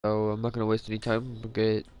So I'm not gonna waste any time. We'll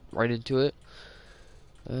get right into it.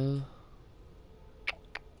 Uh,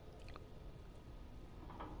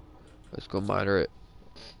 let's go moderate.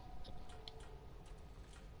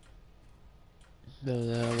 No,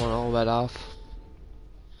 I want all that off.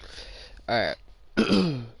 Alright.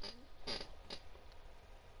 New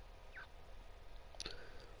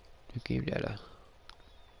game data.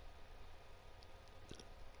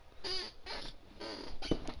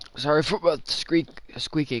 Sorry for about the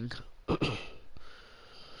squeaking.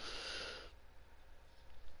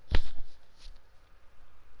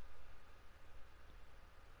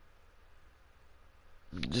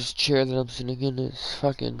 This chair that I'm sitting in is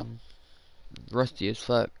fucking rusty as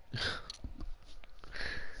fuck.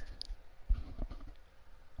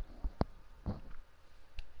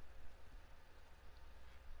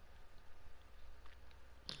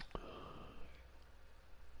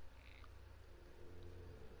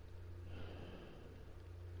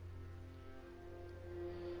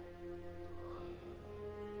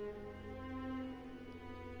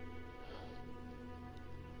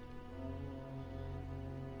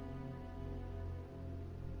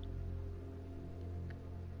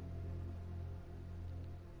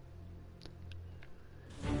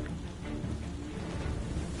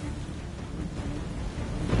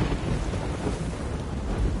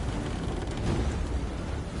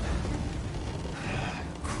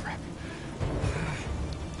 Crap.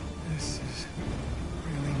 This is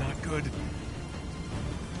really not good.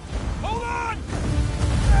 Hold on!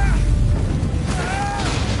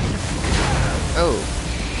 Oh,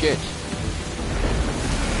 shit.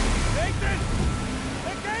 Nathan!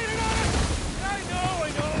 They're gaining on us! I know!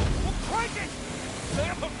 We'll crank it!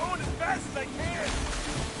 Sam, I'm going as fast as I can!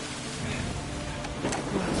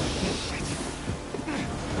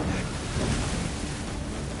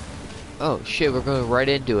 Oh shit, we're going right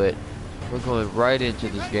into it. We're going right into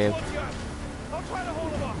this game. I'll try to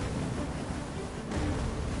hold them off.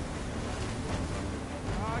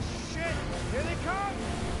 Ah, shit! Here they come!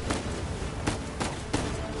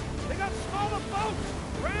 They got smaller boats!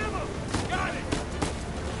 Ram them! Got it!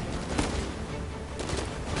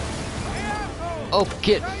 Hey, asshole! Oh,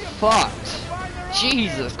 get fucked.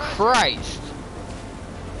 Jesus Christ.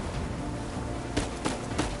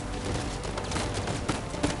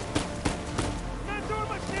 Not doing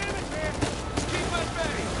much damage, man! Keep at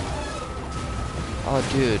bay! Oh,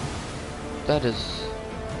 dude. That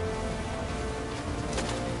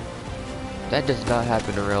does not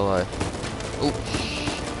happen in real life. Oh,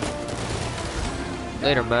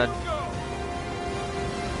 later, man.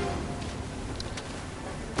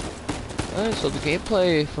 Alright, so the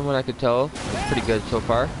gameplay, from what I could tell, is pretty good so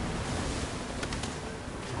far.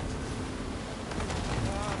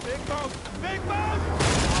 Big boat! Big boat!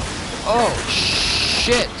 Oh,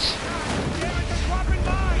 shit! Damn it, they're dropping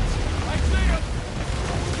mines! I see them!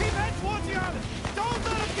 Keep heading towards the island! Don't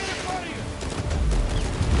let them get in front of you!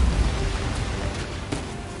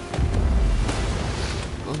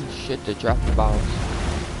 Oh, shit, they dropped the bombs.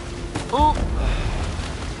 Oh!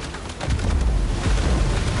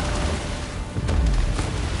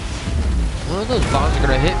 One of those bombs are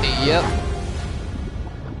gonna hit me, yep.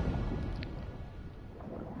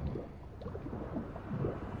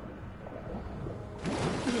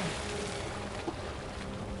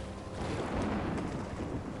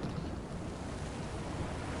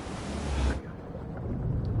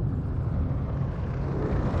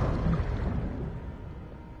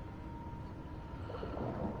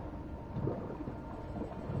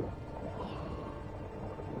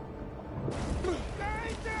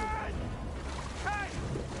 Nathan! Hey!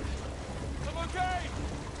 I'm okay!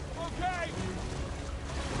 Okay!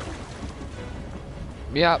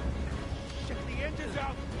 Yep. Shit, the engine's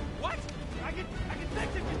out! What? I can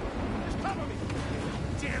fix it! Just cover me!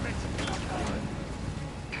 Damn it!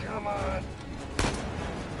 Come on!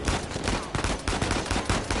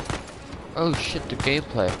 Oh shit, the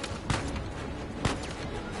gameplay.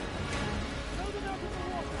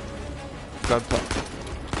 Gunplay.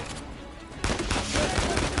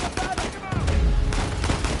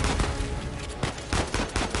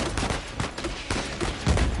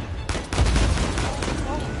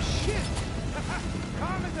 Oh, shit!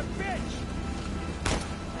 Calm as a bitch!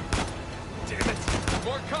 Damn it!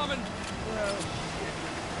 More coming! Well, shit.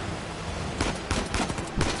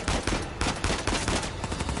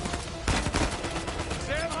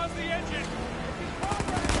 Sam, how's the engine?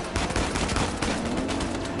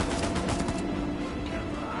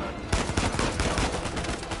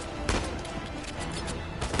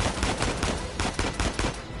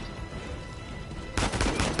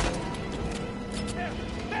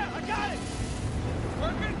 There, I got it!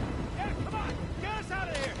 Working? Yeah, come on! Get us out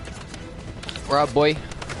of here! We're out, boy.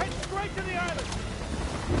 Head straight to the island.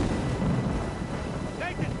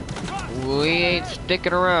 Nathan, cross. We ain't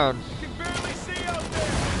sticking around. Can barely see out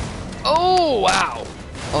there. Oh, wow.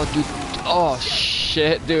 Oh, dude. Oh,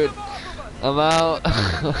 shit, dude. I'm out.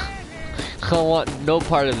 I don't want no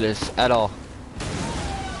part of this at all.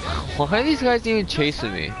 Why are these guys even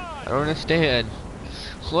chasing me? I don't understand.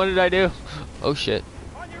 What did I do? Oh, shit.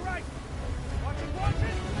 On your right. Watch it.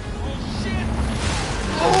 Oh shit.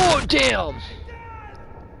 Oh, damn.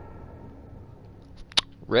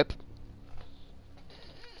 Rip.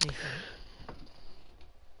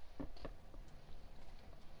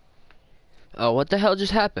 Oh, what the hell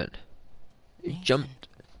just happened? It jumped.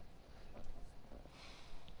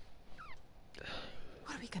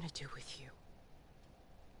 What are we gonna do with you?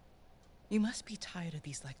 You must be tired of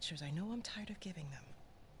these lectures. I know I'm tired of giving them.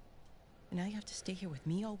 And now you have to stay here with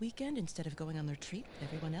me all weekend instead of going on the retreat with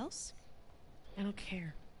everyone else? I don't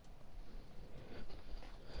care.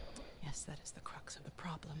 Yes, that is the crux of the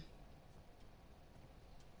problem.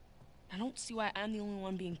 I don't see why I'm the only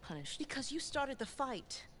one being punished. Because you started the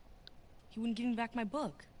fight. He wouldn't give me back my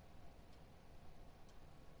book.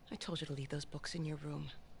 I told you to leave those books in your room.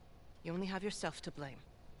 You only have yourself to blame.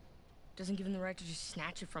 Doesn't give him the right to just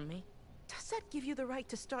snatch it from me. Does that give you the right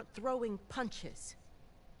to start throwing punches?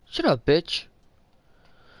 Shut up, bitch.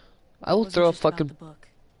 I will Wasn't throw a just about fucking... the book.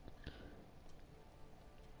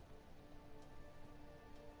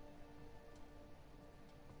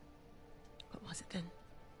 What was it then?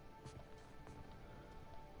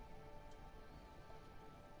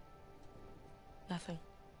 Nothing.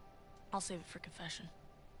 I'll save it for confession.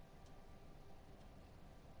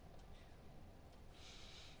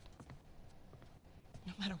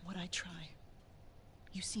 No matter what I try,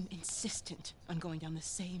 you seem insistent on going down the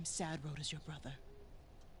same sad road as your brother.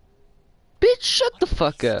 Bitch, shut the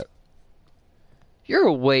fuck up. You're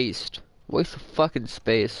a waste. Waste of fucking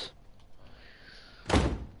space.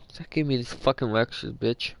 Stop giving me these fucking lectures,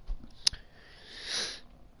 bitch.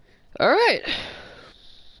 Alright.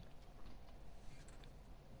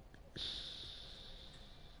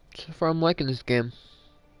 So far, I'm liking this game.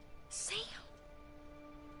 Sam!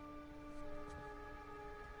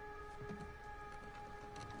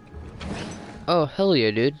 Oh, hell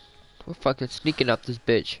yeah, dude. We're fucking sneaking up this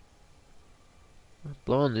bitch. We're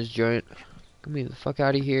blowing this joint. Get me the fuck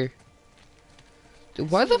out of here.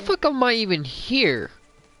 Dude, why the fuck am I even here?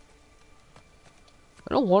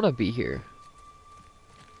 I don't want to be here.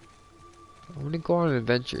 I want to go on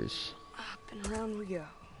adventures. Up and around we go.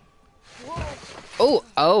 Oh,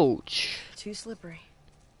 ouch. Too slippery.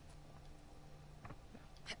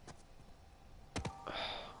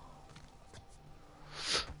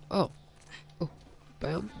 Oh. Oh.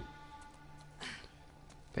 Bam.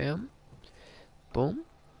 Bam. Boom.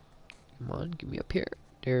 Come on, get me up here.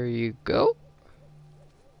 There you go.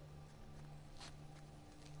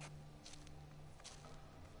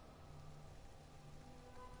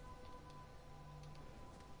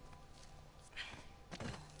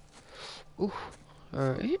 Ooh.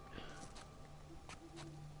 Alright.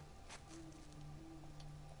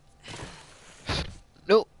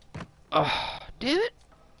 Nope. Ah, damn it.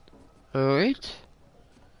 Alright.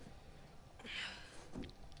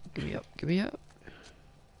 Give me up, give me up.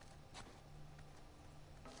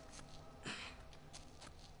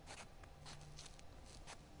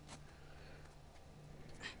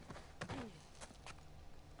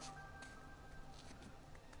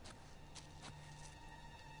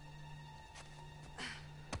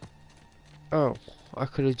 Oh, I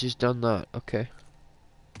could have just done that. Okay.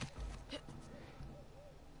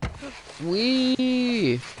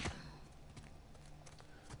 Wee.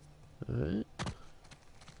 Alright.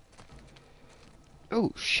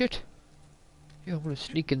 Oh shit. Yo, I'm gonna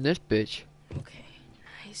sneak in this bitch. Okay,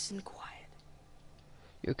 nice and quiet.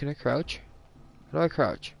 Yo, can I crouch? How do I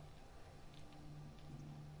crouch?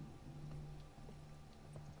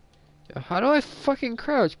 Yo, how do I fucking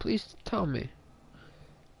crouch? Please tell me.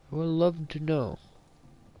 I would love to know.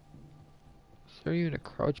 Is there even a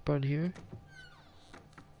crouch button here?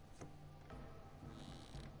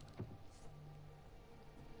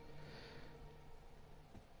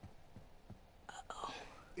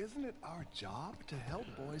 Isn't it our job to help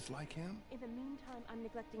boys like him? In the meantime, I'm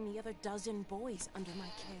neglecting the other dozen boys under my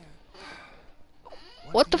care.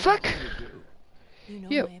 What the fuck? You know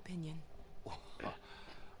Yeah. my opinion.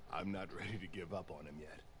 I'm not ready to give up on him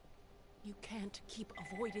yet. You can't keep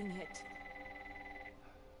avoiding it.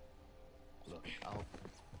 Look, I'll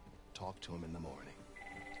talk to him in the morning.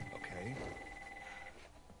 Okay?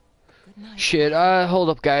 Good night. Shit, hold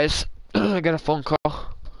up guys. I got a phone call.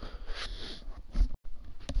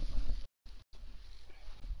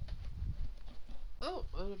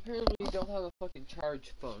 And apparently you don't have a fucking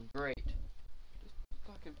charge phone. Great. Just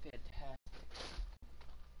fucking fantastic.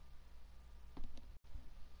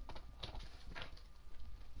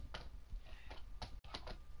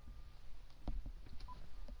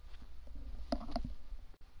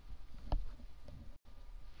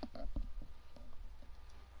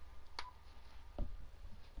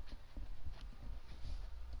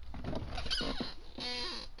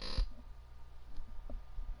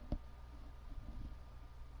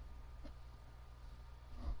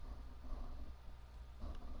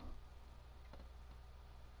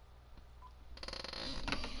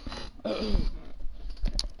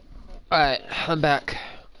 Alright, I'm back.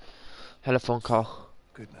 Had a phone call.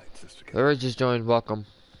 Good night, Sister Catherine. Whoever just joined, welcome.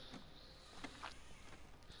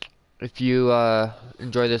 If you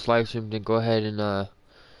enjoy this live stream, then go ahead and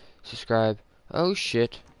subscribe. Oh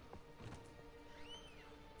shit.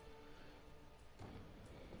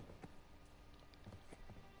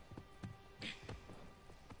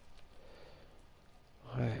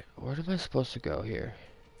 Alright, where am I supposed to go here?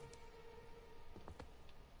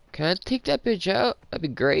 Can I take that bitch out? That'd be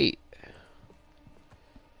great.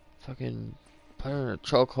 Fucking put her in a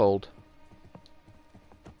chokehold.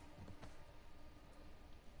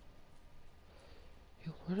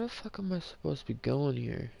 Yo, where the fuck am I supposed to be going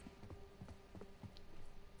here?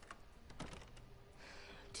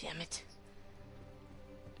 Damn it.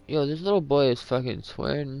 Yo, this little boy is fucking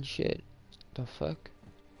swearing and shit. The fuck?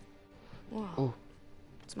 Whoa. Ooh.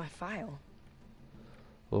 It's my file.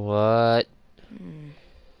 What? Hmm.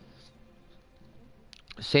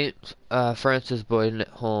 St. Francis Boys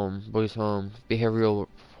Home, behavioral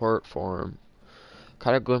report form.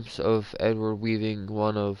 Caught a glimpse of Edward weaving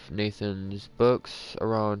one of Nathan's books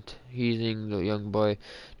around, teasing the young boy.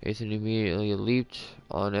 Nathan immediately leaped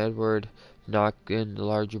on Edward, knocking the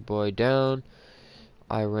larger boy down.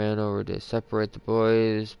 I ran over to separate the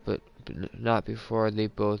boys, but not before they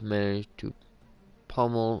both managed to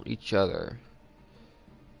pummel each other.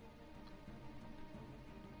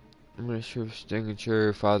 Administrative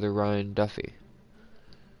signature, Father Ryan Duffy.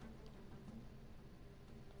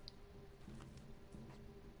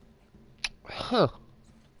 Huh.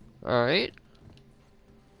 Alright.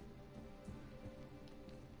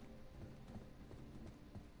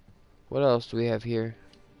 What else do we have here?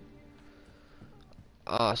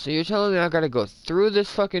 So you're telling me I gotta go through this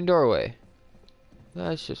fucking doorway?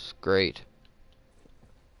 That's just great.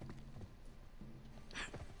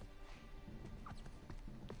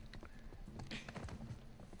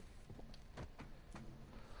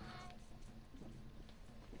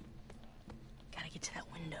 Gotta get to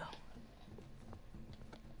that window.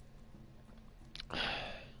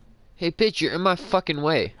 Hey, bitch, you're in my fucking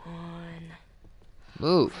way. On.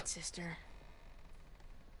 Move. Right, sister.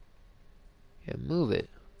 Yeah, move it.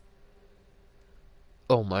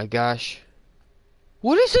 Oh my gosh.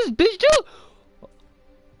 What is this bitch doing?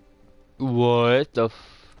 What the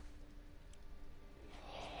f...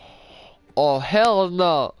 Oh, hell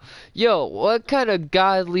no. Yo, what kind of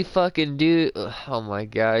godly fucking dude... Oh my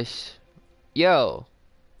gosh. Yo.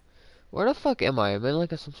 Where the fuck am I? Am I in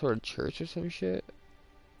like some sort of church or some shit?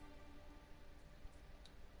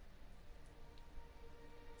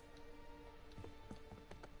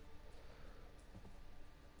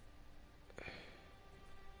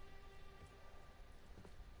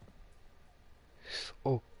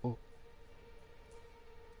 Oh, oh.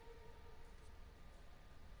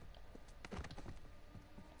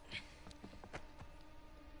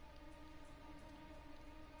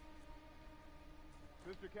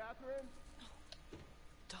 Sister Catherine?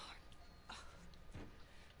 Darn.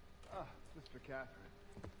 Ah, Sister Catherine.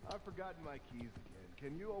 I've forgotten my keys again.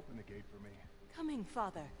 Can you open the gate for me? Coming,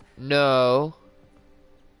 Father. No.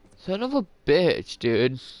 Son of a bitch,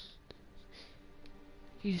 dude.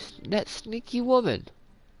 He's that sneaky woman.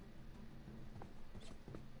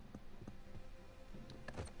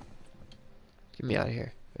 Get me out of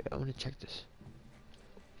here. Wait, I want to check this.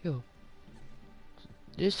 Yo.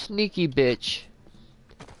 This sneaky bitch.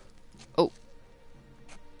 Oh.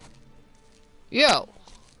 Yo.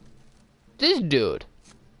 This dude.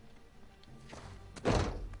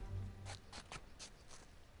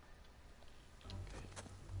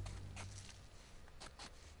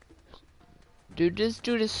 Dude, this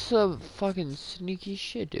dude is some fucking sneaky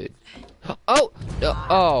shit, dude. Oh! No,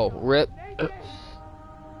 oh, rip.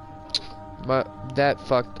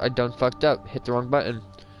 I done fucked up. Hit the wrong button.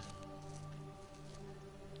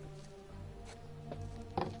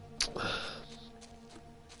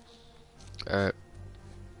 Alright.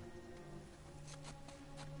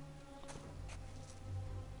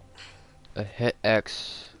 I hit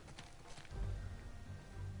X.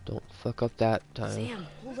 Don't fuck up that time. Sam,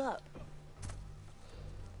 hold up.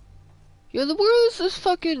 Yo, where is this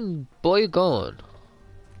fucking boy going?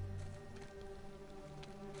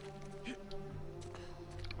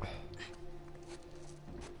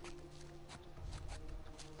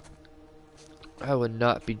 I would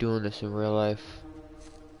not be doing this in real life.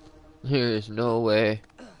 There is no way.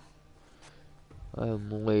 I'm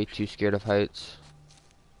way too scared of heights.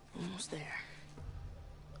 Almost there.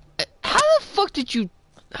 How the fuck did you...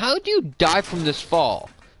 How do you die from this fall?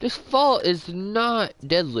 This fall is not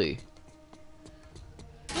deadly.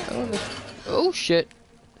 I don't know. Oh shit.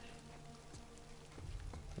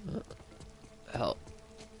 Help.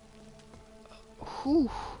 Whew.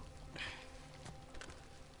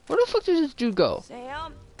 Where the fuck did this dude go?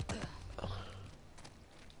 Sam.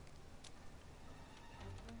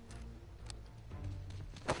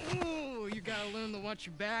 Ooh, you gotta learn to watch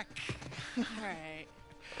your back. Alright.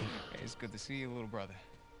 Hey, it's good to see you, little brother.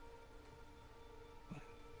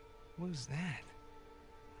 What was that?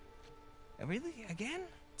 Really? Again?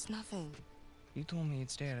 It's nothing. You told me you'd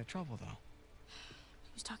stay out of trouble, though.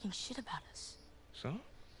 He was talking shit about us. So? He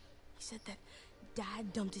said that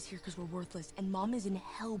Dad dumped us here because we're worthless, and Mom is in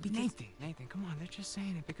hell because... Nathan, come on. They're just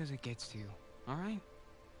saying it because it gets to you. Alright?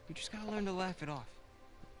 You just gotta learn to laugh it off.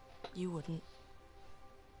 You wouldn't.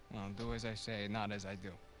 Well, do as I say, not as I do.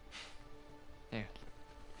 Here.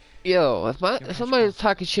 Yo, if somebody was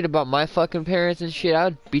talking shit about my fucking parents and shit,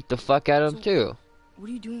 I'd beat the fuck out of them too. What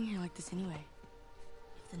are you doing here like this anyway?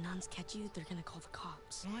 If the nuns catch you, they're gonna call the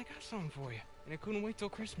cops. Well, I got something for you. And I couldn't wait till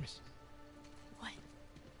Christmas. What?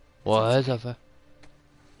 What the fuck?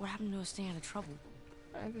 What happened to us staying out of trouble?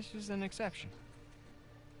 This is an exception.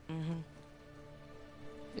 Mm-hmm.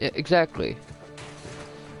 Yeah, exactly.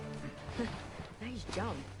 Nice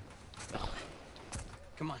jump.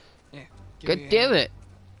 Come on. Yeah. God damn it.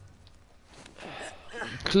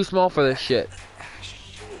 Too small for this shit.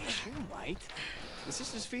 You might. The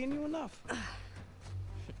sister's feeding you enough.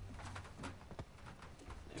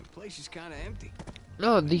 The place is kind of empty.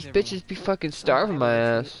 No, these bitches be fucking starving my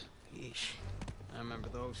ass. Yeesh. I remember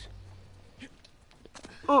those.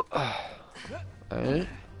 Alright.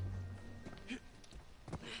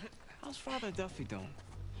 How's Father Duffy doing?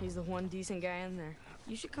 He's the one decent guy in there.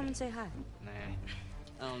 You should come and say hi. Nah,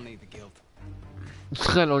 I don't need the guilt.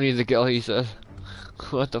 I don't need the girl, he says.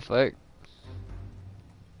 What the fuck?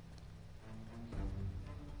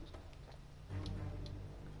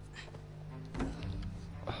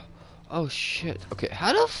 Oh shit. Okay,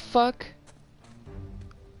 how the fuck?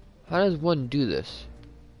 How does one do this?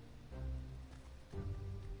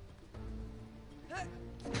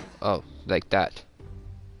 Oh, like that.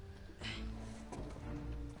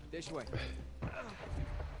 This way.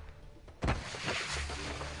 We're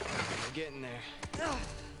getting there.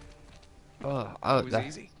 Oh, It was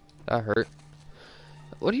easy. that hurt.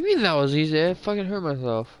 What do you mean that was easy? I fucking hurt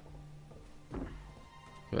myself.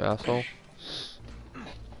 You asshole.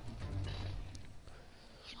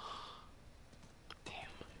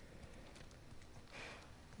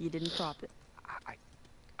 You didn't prop it.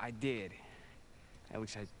 I did. At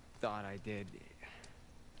least I thought I did.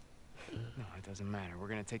 No, it doesn't matter. We're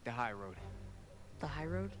gonna take the high road. The high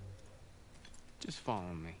road? Just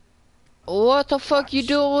follow me. What the fuck you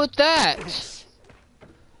doing with that?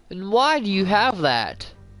 And why do you have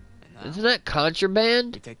that? Isn't that We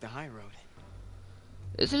contraband? take the high road.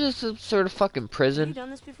 Isn't this some sort of fucking Have you prison? done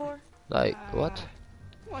this before? Like, what?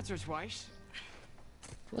 Once or twice.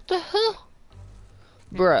 What the hell?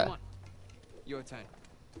 Hey, Bruh. come on. Your turn.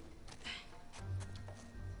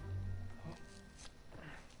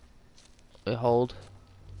 Wait, hold.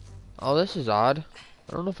 Oh, this is odd.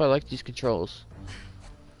 I don't know if I like these controls.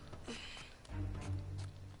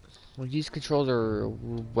 Like, these controls are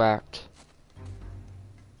whacked.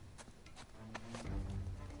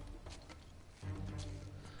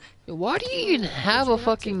 Why do you even have a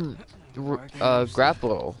fucking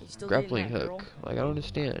grappling hook? Like, I don't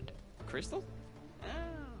understand. Crystal?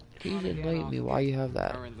 Please enlighten me why you have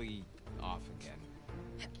that. Currently off again.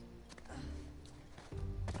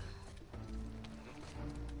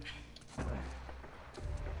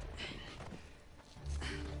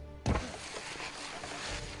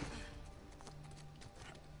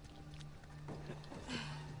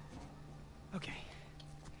 Okay.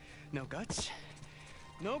 No guts.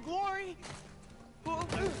 No glory. Whoa,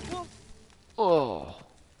 whoa. Oh,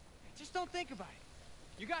 Just don't think about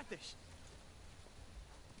it. You got this.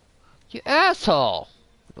 you asshole!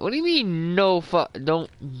 What do you mean no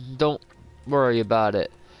don't worry about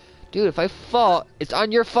it. Dude, if I fall, it's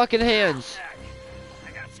on your fucking hands.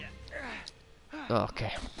 I got you.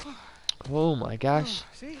 Okay. Oh my gosh.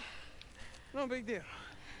 See? No big deal.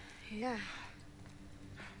 Yeah.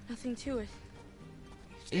 Nothing to it.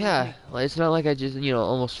 Yeah, like, it's not like I just,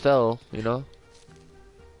 almost fell,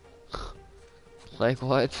 Like,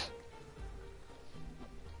 what?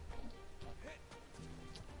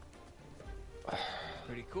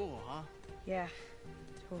 Pretty cool, huh? Yeah,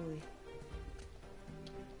 totally.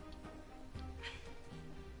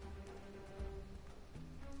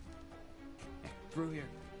 Through here.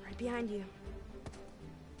 Right behind you.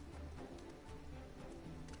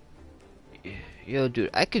 Yo, dude,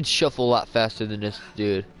 I could shuffle a lot faster than this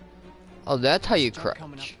dude. Oh, that's how you Jump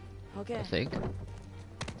coming crouch, Okay. I think. Okay.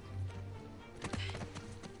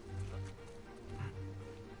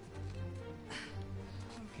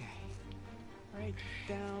 Right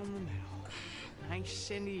down the middle.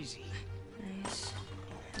 Nice and easy. Nice.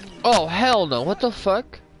 Oh, hell no, what the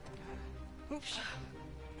fuck? Oops.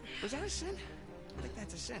 Was that a sin? I think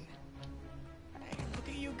that's a sin. Hey, look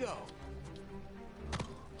at you go.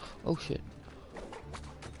 Oh, shit.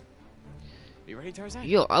 You ready, Tarzan?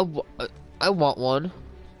 Yo, I want one.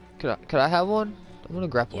 Could I have one? I want a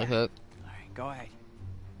grappling Yeah. hook. Alright, go ahead.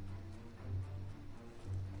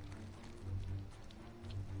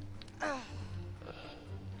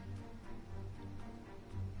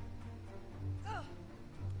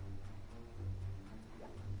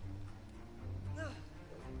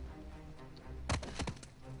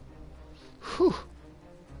 Whew.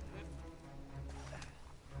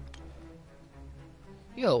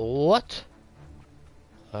 Yo, what?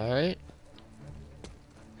 Alright.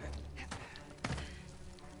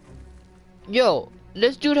 Yo,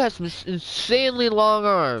 this dude has some insanely long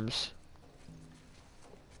arms.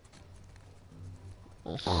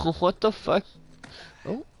 What the fuck?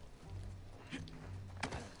 Oh,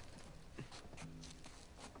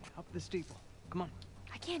 Up the steeple. Come on.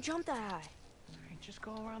 I can't jump that high. Alright, just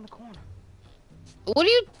go around the corner. what are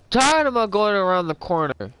you talking about going around the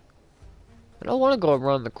corner? I don't want to go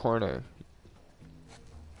around the corner.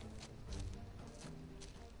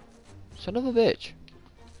 Son of a bitch.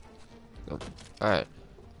 Oh, alright.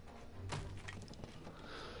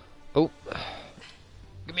 Oh.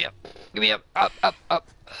 Give me up. Give me up. Up, up, up.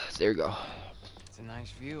 There we go. It's a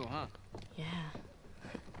nice view, huh? Yeah.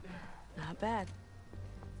 Not bad.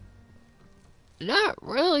 Not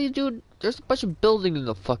really, dude. There's a bunch of buildings in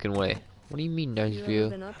the fucking way. What do you mean, nice You view? ever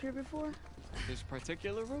been up here before? This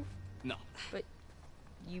particular roof? No.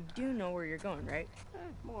 You do know where you're going, right?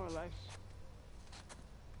 More or less.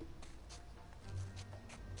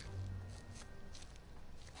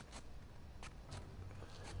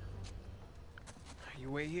 You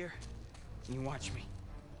wait here, and you watch me.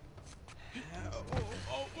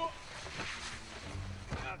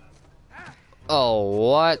 Oh,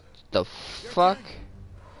 what the fuck?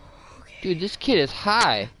 Dude, this kid is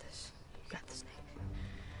high. You got this, Nick.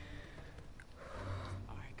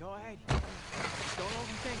 Alright, go ahead. Don't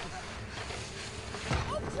overthink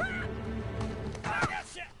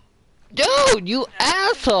it. Dude, you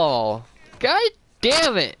asshole! God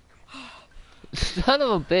damn it! Son of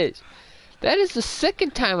a bitch. That is the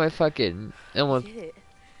second time I fucking almost Did it.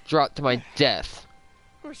 dropped to my death.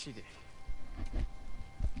 Of course you did.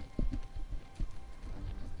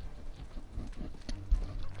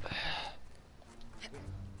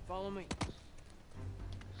 Follow me.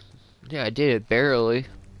 Yeah, I did it barely.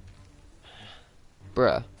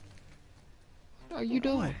 Bruh. What are you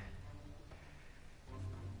doing?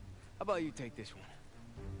 How about you take this one?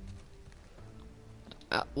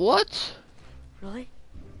 What? Really?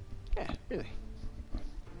 Yeah, really.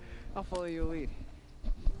 I'll follow your lead.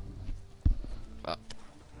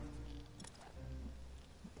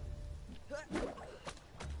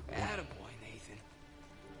 Attaboy, Nathan.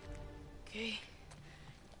 Okay.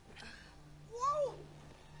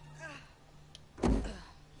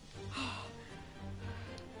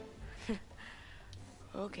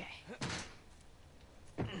 Okay.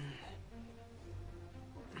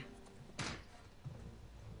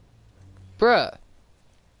 Bruh.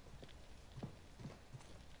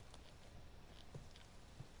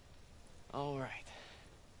 All right.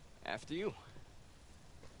 After you.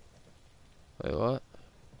 Wait, what?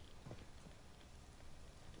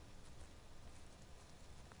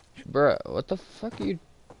 Bruh, what the fuck are you...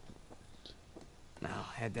 Now,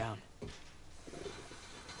 head down.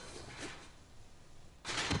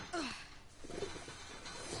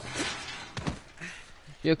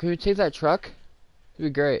 Yo, can we take that truck? It'd be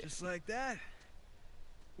great. Just like that.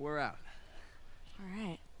 We're out. All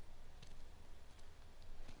right.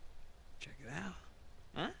 Check it out.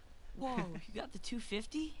 Huh? Whoa, you got the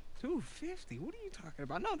 250? 250? What are you talking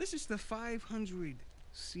about? No, this is the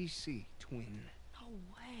 500cc twin. No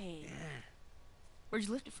way. Yeah. Where'd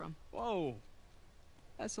you lift it from? Whoa.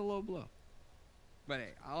 That's a low blow. But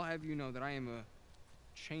hey, I'll have you know that I am a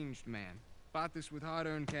changed man. Bought this with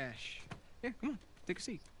hard-earned cash. Here, come on, take a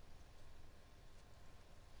seat.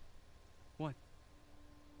 What?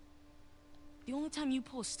 The only time you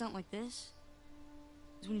pull a stunt like this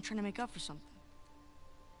is when you're trying to make up for something.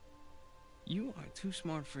 You are too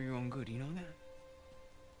smart for your own good, you know that?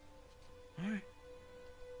 Alright.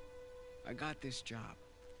 I got this job.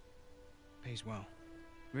 Pays well.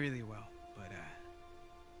 Really well. But,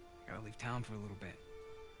 I gotta leave town for a little bit.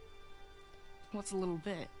 What's a little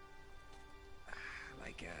bit?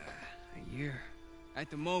 Like, a year. At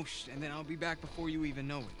the most, and then I'll be back before you even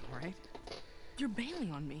know it, alright? You're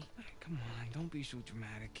bailing on me. Come on, don't be so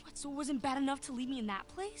dramatic. What, so it wasn't bad enough to leave me in that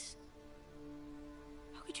place?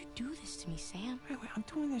 How could you do this to me, Sam? Wait, I'm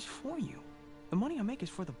doing this for you. The money I make is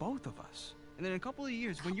for the both of us. And then in a couple of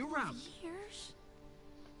years, when you're out... Years?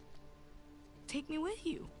 Take me with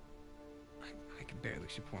you. I can barely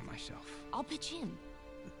support myself. I'll pitch in.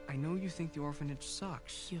 I know you think the orphanage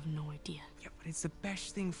sucks. You have no idea. Yeah, but it's the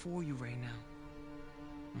best thing for you right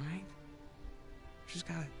now. Alright? Just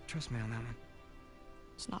gotta trust me on that one.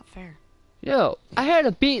 It's not fair. Yo, I had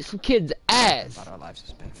to beat some kid's ass. Thought our lives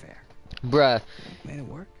has been fair. Bruh. Made it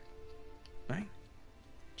work. Right?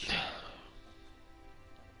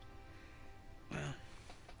 Well,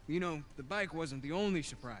 you know, the bike wasn't the only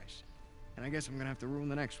surprise. And I guess I'm gonna have to ruin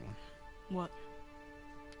the next one. What?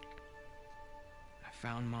 I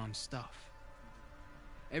found Mom's stuff.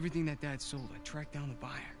 Everything that Dad sold, I tracked down the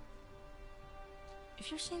buyer. If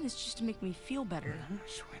you're saying this just to make me feel better... I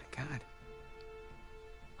swear to God.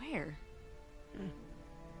 Where?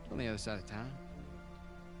 On the other side of town.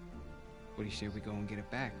 What do you say we go and get it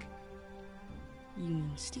back? You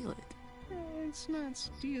mean steal it? It's not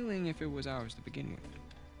stealing if it was ours to begin with.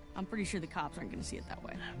 I'm pretty sure the cops aren't gonna see it that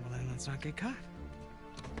way. Well, then let's not get caught.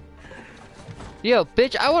 Yo,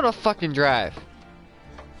 bitch, I wanna fucking drive.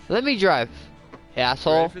 Let me drive,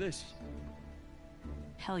 asshole. Ready for this?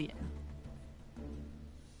 Hell yeah.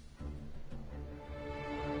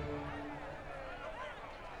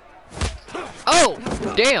 Oh,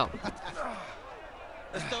 damn.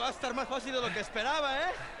 Esto va a estar más fácil de lo que esperaba,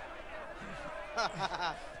 ¿eh?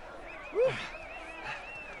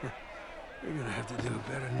 You're gonna have to do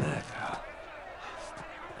better than that, pal.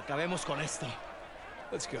 Acabemos con esto.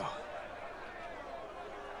 Let's go.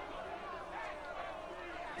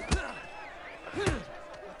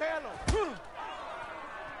 ¡Patealo!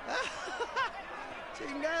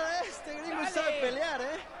 Chingada, este gringo sabe pelear,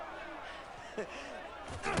 ¿eh?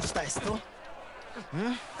 ¿Cómo está esto?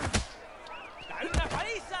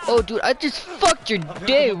 Oh, dude, I just fucked your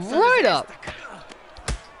day right up.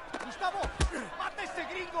 Gustavo, mata este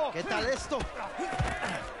gringo. ¿Qué tal esto?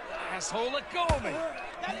 Asshole, let go of me.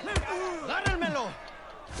 ¡Gárrenmelo!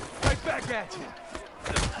 Right back at you.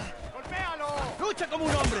 ¡Golpéalo! ¡Lucha como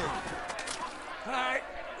un hombre! All right.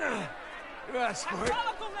 You asked for it.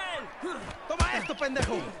 ¡Toma esto,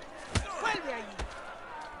 pendejo! ¡Vuelve ahí!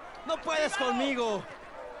 ¡No puedes conmigo!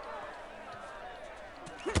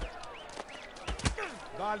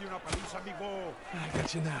 Dale una paliza, amigo. I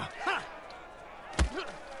got you now.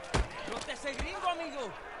 ¡No te sé gringo,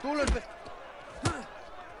 amigo! ¡Tú lo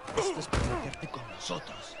Esto es para meterte con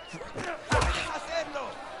nosotros. ¡Hacerlo!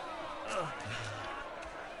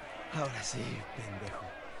 Ahora sí, pendejo.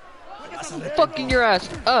 I'm fucking your ass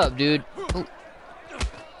up, dude. Oh.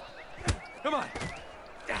 Come on.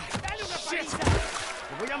 ¡Shit!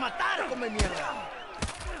 ¡Te voy a matar, come mierda!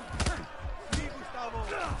 Sí, Gustavo.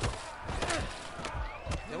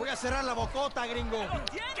 Te voy a cerrar la bocota, gringo.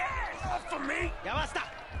 ¡Ya basta!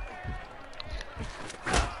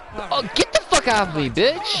 Oh, get the fuck out of me,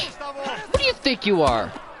 bitch. Who do you think you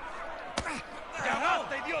are?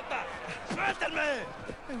 ¡Suéltenme!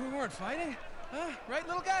 Hey, we weren't fighting. Huh? Right,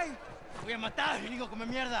 little guy? Te voy a matar, gringo, come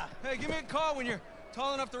mierda. Hey, give me a call when you're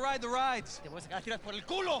tall enough to ride the rides. Te voy a sacar a tirar por el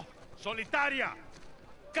culo. Solitaria.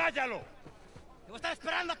 Cállalo. Te voy a estar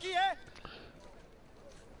esperando aquí, ¿eh?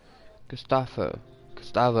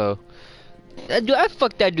 Gustavo. Dude, I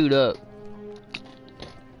fucked that dude up.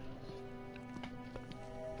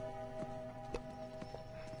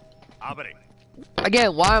 Abre.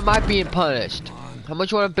 Again, why am I being punished? How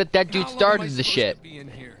much you want to bet that dude started the shit? Be in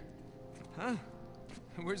here? Huh?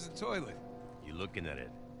 Where's the toilet? You looking at it?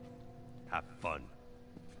 Have fun.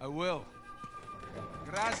 I will.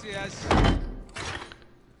 Gracias.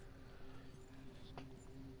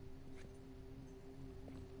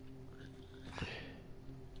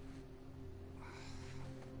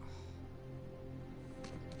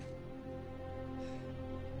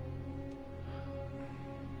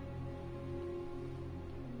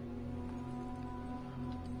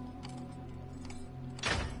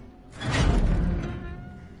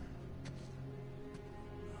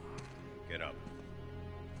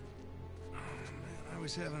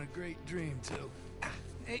 was having a great dream, too.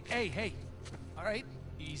 Hey. All right,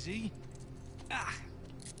 easy.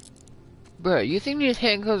 Bruh, you think these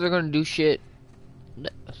handcuffs are gonna do shit?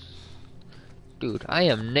 Dude, I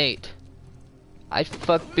am Nate. I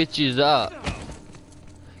fuck bitches up.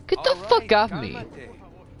 Get the fuck off me.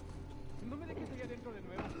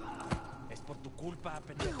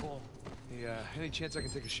 Hey, any chance I can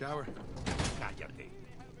take a shower?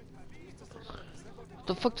 What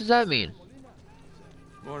the fuck does that mean?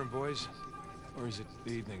 Morning, boys. Or is it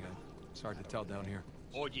the evening? It's hard to tell down here.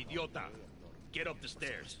 Oye, idiota. Get up the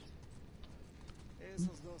stairs.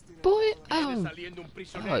 Boy, Viene saliendo un I'd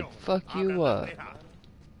prisionero. fuck you Abra la up. reja.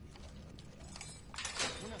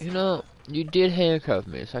 You know, you did handcuff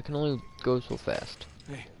me, so I can only go so fast.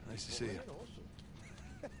 Hey, nice to see you.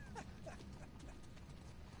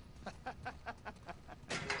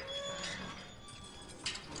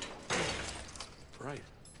 Bright.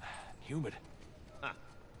 Humid.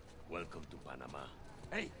 Welcome to Panama.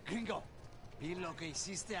 Hey, gringo. Vi lo que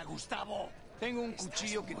hiciste a Gustavo. Tengo un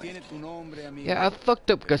cuchillo que tiene tu nombre, amigo. Yeah, I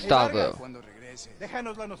fucked up Gustavo. Cuando regrese.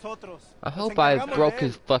 Déjanoslo a nosotros. I hope I broke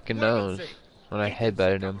his fucking nose when I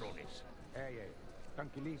headbutted him.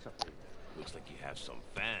 Looks like you have some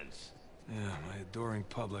fans. Yeah, my adoring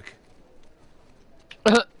public.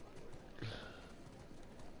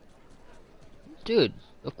 Dude,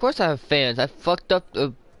 of course I have fans. I fucked up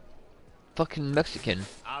a fucking Mexican.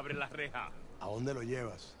 Abre la reja. ¿A dónde lo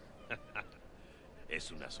llevas?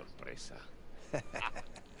 Es una sorpresa.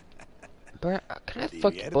 Bruh, can I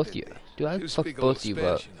fuck both of you? Dude, I You fuck speak a both of little you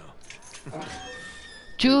up. Spanish,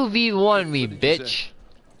 you know. 2v1 me, What did you bitch.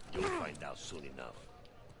 You'll find out soon enough.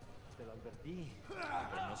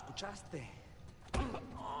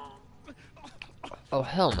 Oh,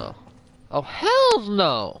 hell no. Oh, hell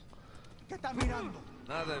no.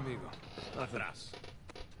 Nada, amigo. Atrás.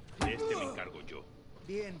 De este me encargo yo.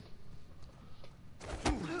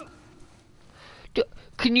 Dude,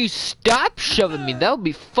 can you stop shoving me? That would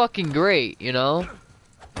be fucking great, you know?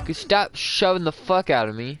 You could stop shoving the fuck out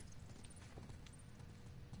of me.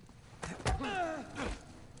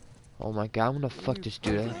 Oh my god, I'm gonna fuck this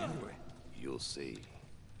dude up. You'll see.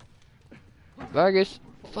 Vargas,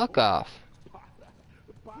 fuck off.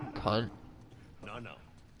 Cunt. No, not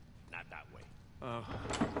that way. Oh,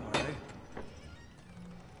 alright.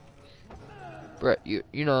 Brett,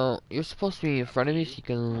 you know, you're supposed to be in front of me so you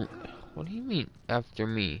can... What do you mean, after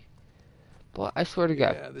me? But I swear to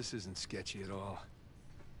God. Yeah, this isn't sketchy at all.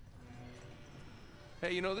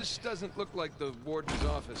 Hey, you know, this doesn't look like the warden's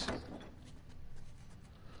office.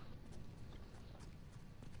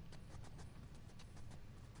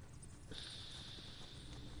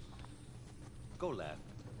 Go left.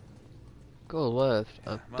 Go left.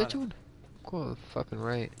 I'm Bitch, on it. go fucking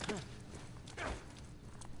right.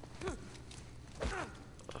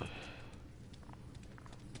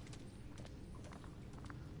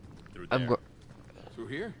 Through I'm there. go... Through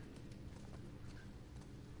here?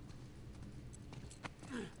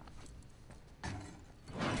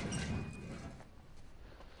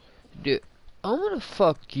 Dude, I'm gonna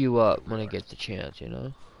fuck you up when I get the chance, you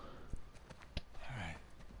know? Alright.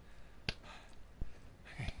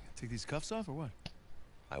 Hey, take these cuffs off or what?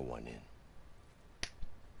 I want in.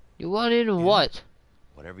 You want in what?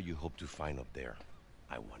 Whatever you hope to find up there,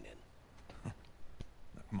 I want in.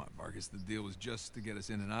 Now, come on, Vargas, the deal was just to get us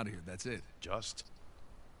in and out of here, that's it. Just?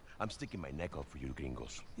 I'm sticking my neck out for you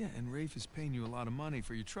gringos. Yeah, and Rafe is paying you a lot of money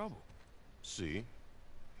for your trouble. See?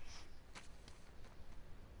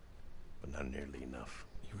 But not nearly enough.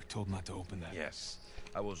 You were told not to open that. Yes.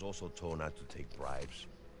 I was also told not to take bribes,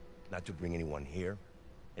 not to bring anyone here,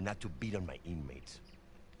 and not to beat on my inmates.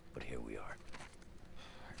 But here we are.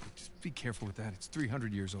 Just be careful with that. It's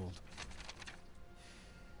 300 years old.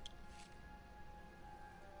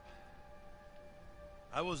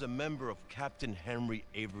 I was a member of Captain Henry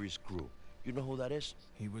Avery's crew. You know who that is?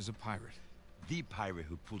 He was a pirate. The pirate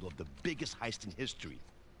who pulled off the biggest heist in history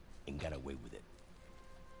and got away with it.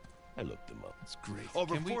 I looked him up. That's great.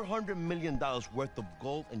 Over Can we- $400 million worth of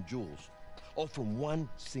gold and jewels, all from one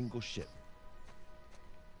single ship.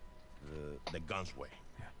 The Gunsway.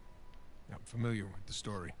 I'm familiar with the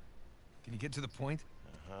story. Can you get to the point?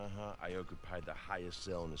 I occupied the highest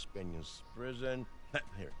cell in the Spaniards' prison.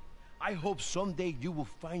 Here. I hope someday you will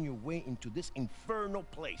find your way into this infernal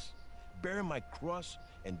place, bear my cross,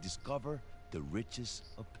 and discover the riches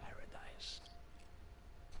of paradise.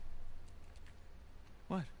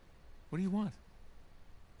 What? What do you want?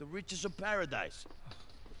 The riches of paradise.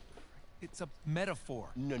 It's a metaphor.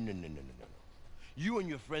 No. You and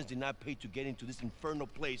your friends did not pay to get into this infernal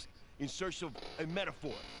place in search of a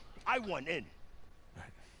metaphor. I want in.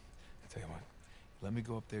 Right. I'll tell you what. Let me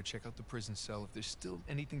go up there, check out the prison cell. If there's still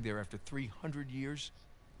anything there after 300 years,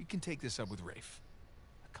 you can take this up with Rafe.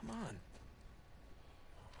 Come on.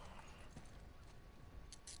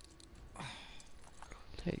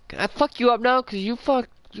 Hey, can I fuck you up now? Cause you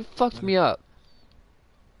fucked me up.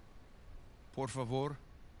 Por favor.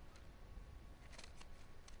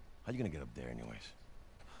 How you gonna get up there anyways?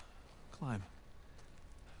 Climb.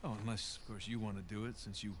 Oh, unless, of course, you want to do it,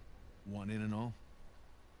 since you want in and all.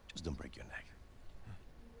 Just don't break your neck.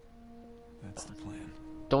 That's the plan.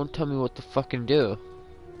 Don't tell me what to fucking do.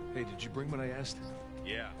 Hey, did you bring what I asked?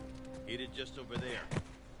 Yeah, hid it just over there,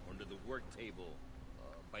 under the work table,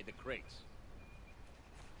 by the crates.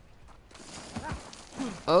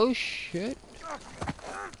 Oh shit.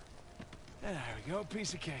 There we go,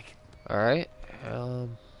 piece of cake. Alright,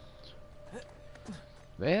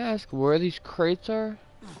 may I ask where these crates are?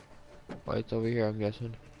 Oh, it's over here, I'm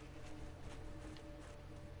guessing.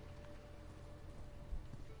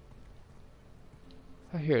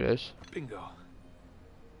 Oh, here it is. Bingo.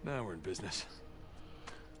 Now we're in business.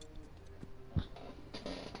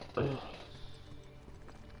 Oh.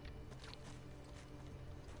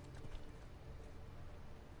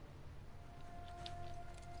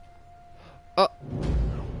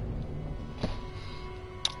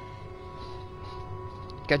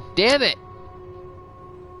 God damn it!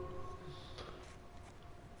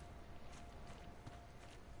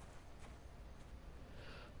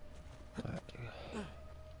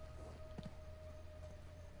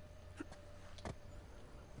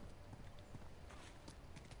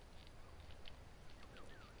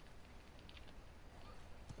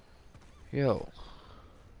 Yo.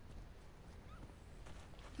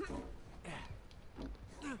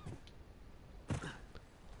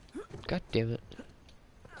 God damn it.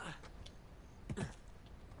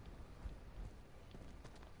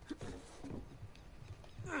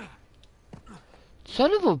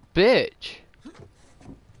 Son of a bitch.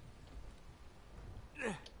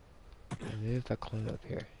 Maybe if I climb up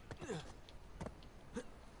here.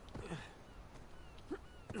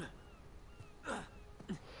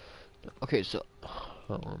 Okay, so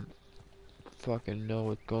fucking know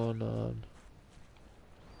what's going on.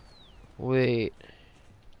 Wait.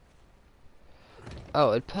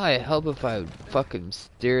 Oh, it'd probably help if I would fucking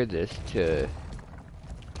steer this to.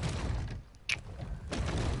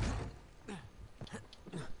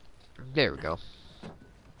 There we go.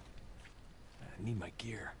 I need my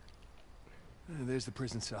gear. There's the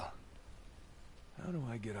prison cell. How do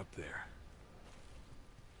I get up there?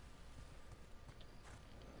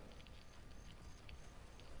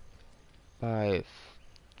 By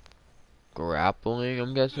grappling,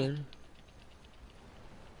 I'm guessing.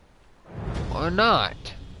 Or not.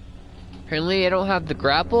 Apparently I don't have the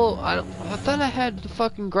grapple. I thought I had the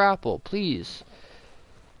fucking grapple. Please.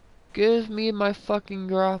 Give me my fucking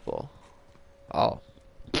grapple. Oh.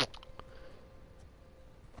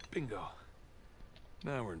 Bingo.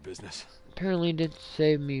 Now we're in business. Apparently it didn't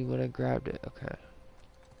save me when I grabbed it. Okay.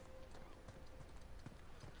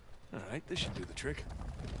 Alright, this should do the trick.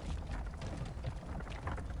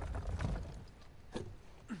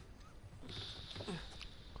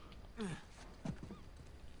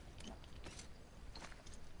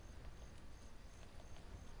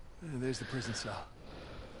 There's the prison cell.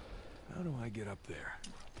 How do I get up there?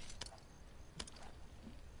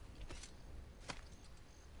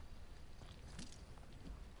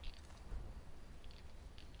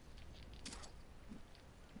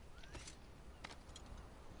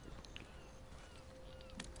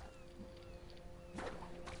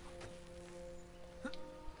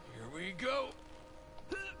 Here we go.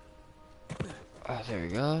 Oh, there we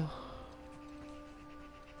go.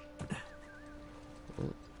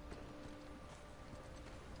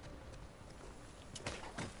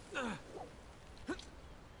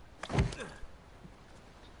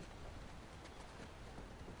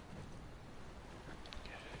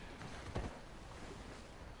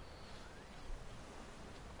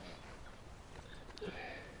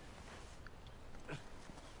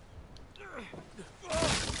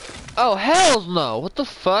 Oh, hells no! What the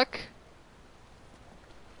fuck?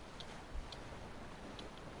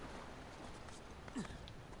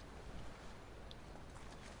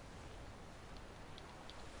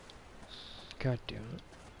 God damn it.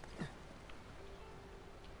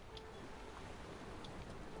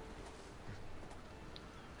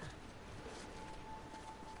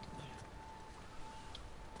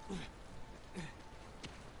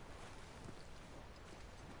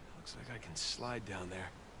 Looks like I can slide down there.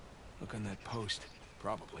 Look on that post.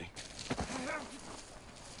 Probably.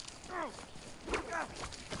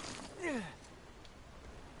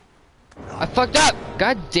 I fucked up!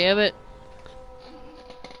 God damn it!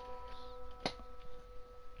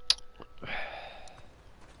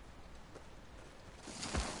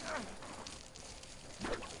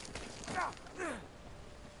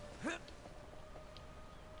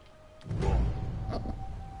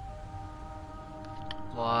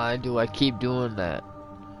 do I keep doing that?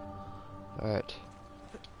 Alright.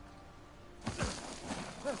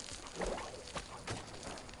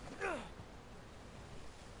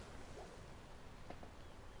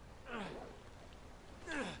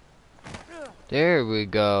 There we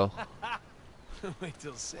go. Wait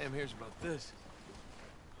till Sam hears about this.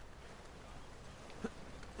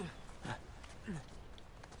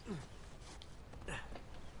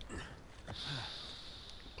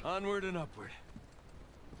 Onward and upward.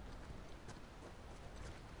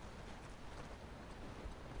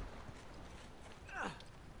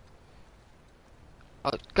 Oh,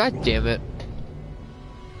 God damn it.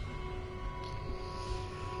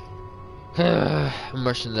 I'm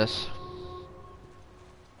rushing this.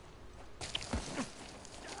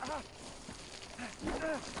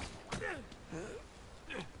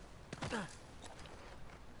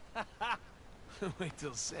 Wait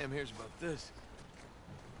till Sam hears about this.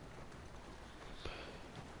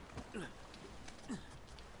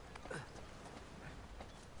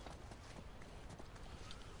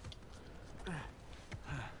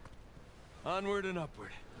 Onward and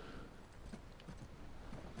upward.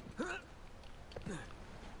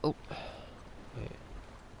 Oh. Wait.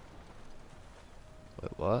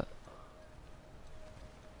 Wait, what?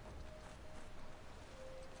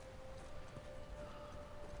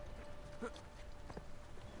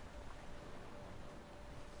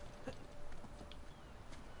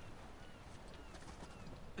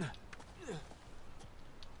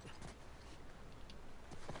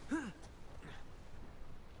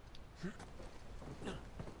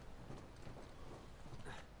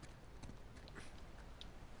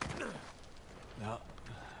 Now,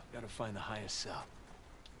 gotta find the highest cell.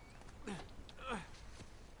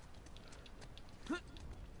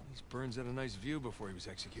 These Burns had a nice view before he was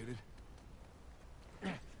executed.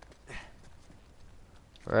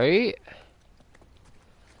 Right?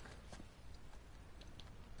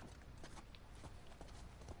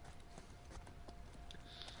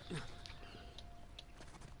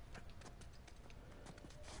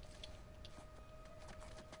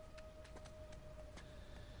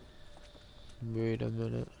 Wait a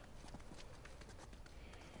minute.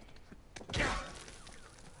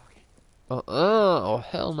 Oh,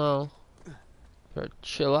 hell no. Better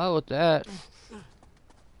chill out with that.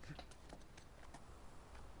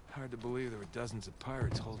 Hard to believe there were dozens of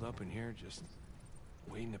pirates holed up in here, just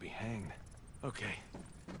waiting to be hanged. Okay,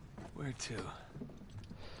 where to?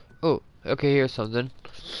 Oh, okay, here's something.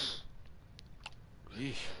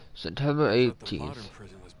 Yeesh. September I thought the 18th, modern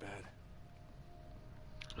prison was bad.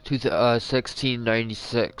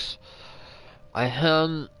 1696. I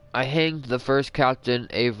hanged the first of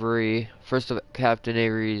Captain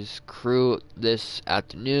Avery's crew this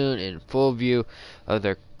afternoon in full view of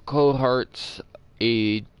their cohorts.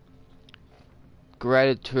 A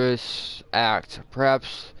gratuitous act,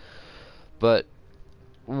 perhaps, but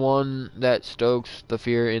one that stokes the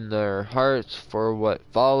fear in their hearts for what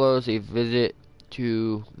follows. A visit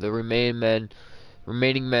to the remaining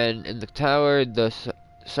men in the tower. The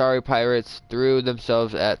sorry pirates threw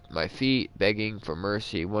themselves at my feet, begging for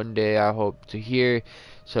mercy. One day I hope to hear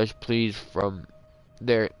such pleas from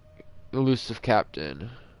their elusive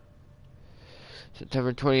captain.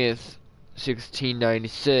 September 20th,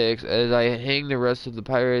 1696. As I hanged the rest of the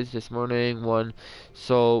pirates this morning, one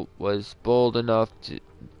soul was bold enough to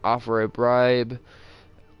offer a bribe.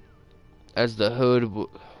 As the hood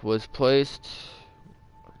was placed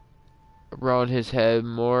around his head,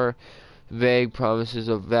 more vague promises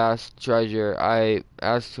of vast treasure. I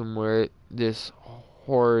asked him where this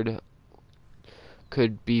hoard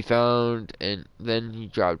could be found, and then he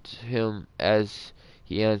dropped him as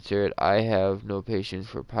he answered, I have no patience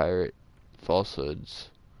for pirate falsehoods.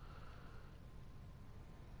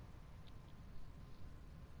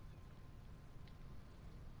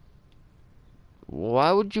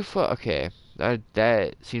 Why would you okay,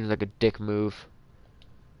 that seems like a dick move.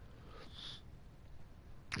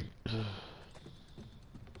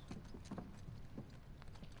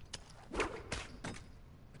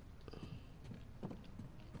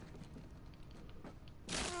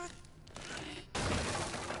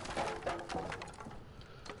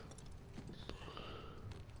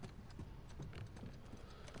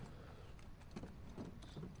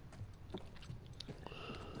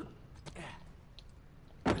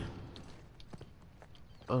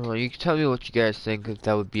 You can tell me what you guys think if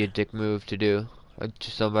that would be a dick move to do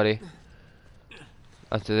to somebody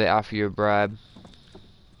after they offer you a bribe.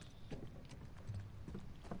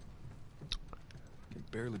 I can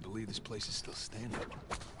barely believe this place is still standing.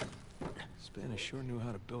 Spanish sure knew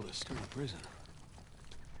how to build a sturdy prison.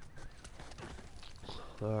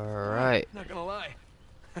 Alright. Not gonna lie,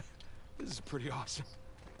 This is pretty awesome.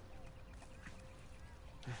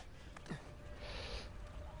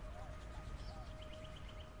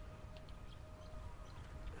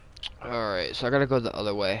 Alright, so I gotta go the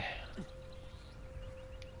other way.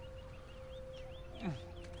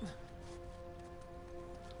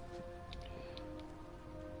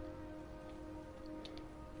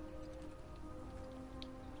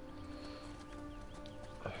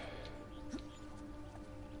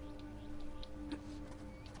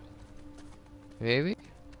 Maybe?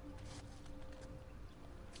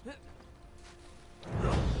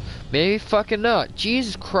 Maybe fucking not.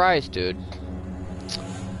 Jesus Christ, dude.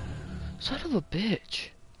 Son of a bitch.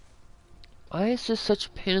 Why is this such a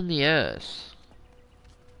pain in the ass?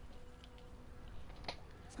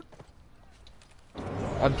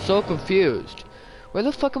 I'm so confused. Where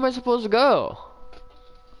the fuck am I supposed to go?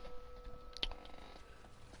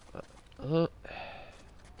 Alright,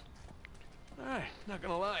 not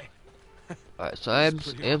gonna lie. Alright, so I am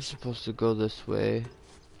awesome. supposed to go this way.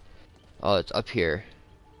 Oh, it's up here.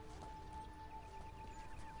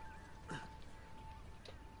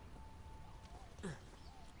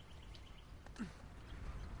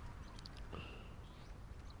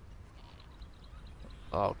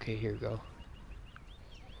 Oh, okay, here we go.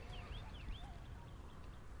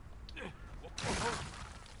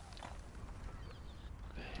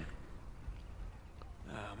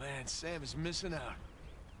 Oh man, Sam is missing out.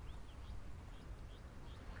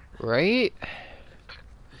 Right?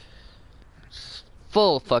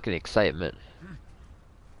 Full fucking excitement.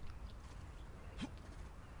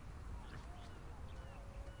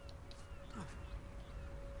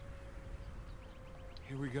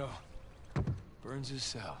 Here we go. Burns'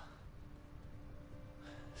 cell.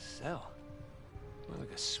 Cell? More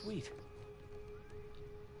like a suite.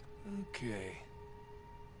 Okay.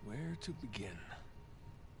 Where to begin?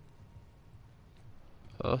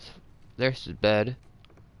 Oh, there's his bed.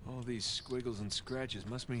 All these squiggles and scratches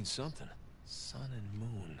must mean something. Sun and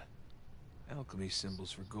moon. Alchemy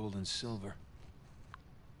symbols for gold and silver.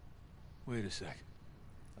 Wait a sec.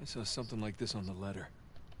 I saw something like this on the letter.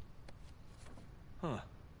 Huh.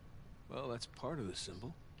 Well, that's part of the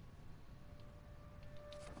symbol.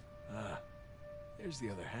 Ah, there's the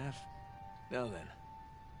other half. Now then.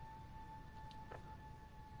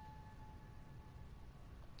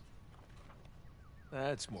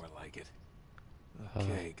 That's more like it.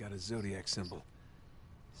 Okay, got a zodiac symbol.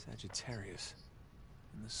 Sagittarius.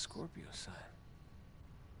 And the Scorpio sign.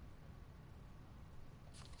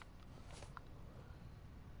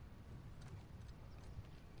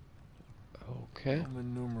 Okay.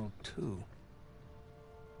 Roman numeral 2.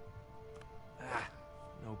 Ah,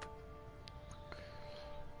 nope.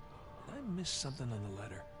 Did I miss something on the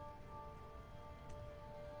letter?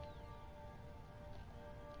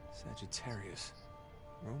 Sagittarius.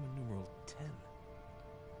 Roman numeral 10.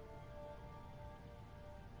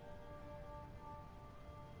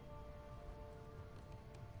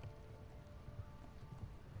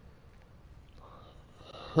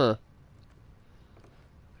 Huh.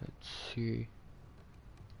 Let's see.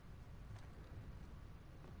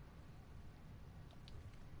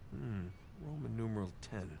 Roman numeral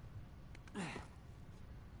 10.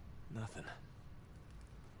 Nothing.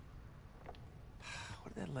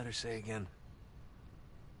 What did that letter say again?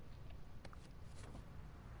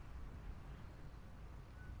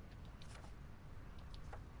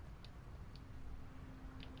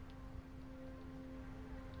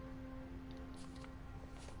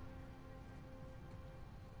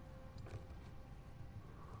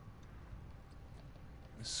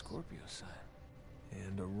 The Scorpio sign.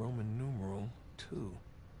 And a Roman numeral 2.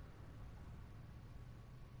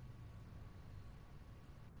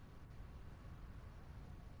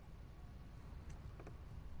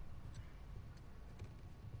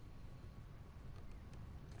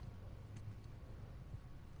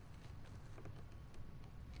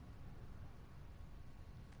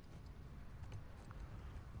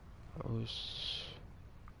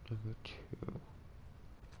 Number 2.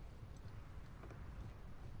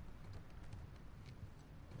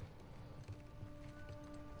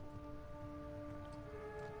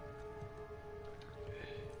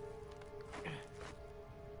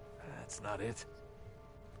 That's not it.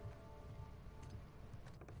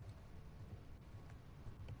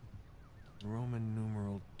 Roman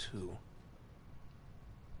numeral 2.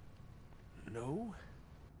 No?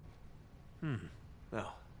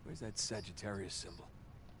 Now, where's that Sagittarius symbol?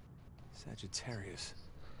 Sagittarius.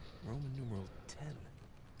 Roman numeral 10.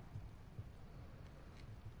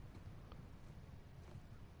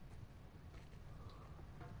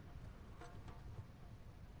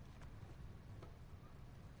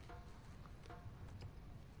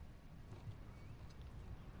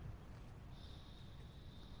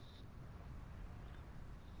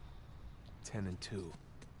 10 and 2.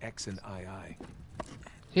 X and II.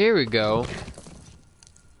 Here we go.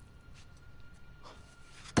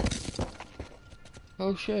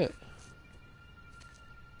 Oh shit.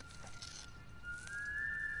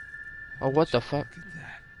 Oh, what the fuck? Look at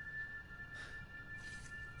that.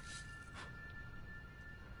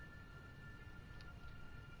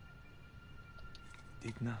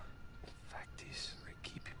 Digna factis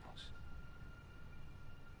recipimus.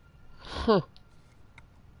 Huh.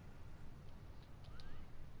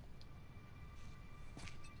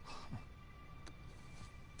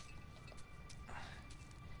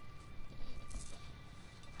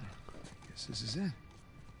 Guess this is it. Alright.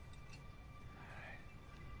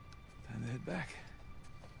 Time to head back.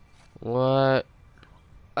 What?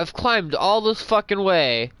 I've climbed all this fucking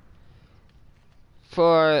way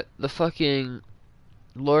for the fucking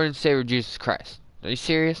Lord and Savior Jesus Christ. Are you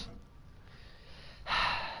serious?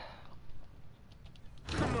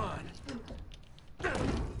 Come on.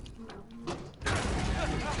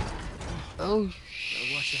 Oh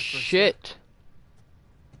watch that first shit.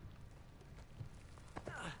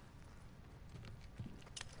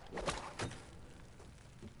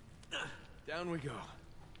 Down we go.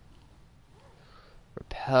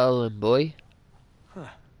 Repelling, boy. Huh.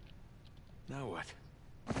 Now what?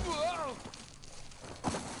 Whoa!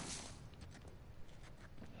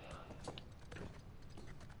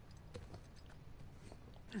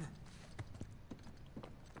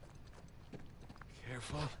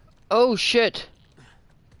 Careful. Oh shit.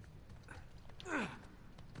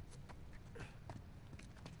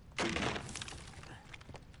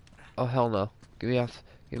 Oh hell no. Give me off.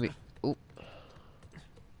 Give me. Ooh.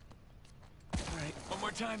 Alright, one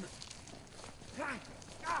more time.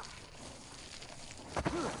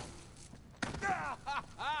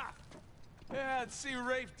 Yeah, I'd see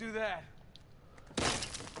Rafe do that.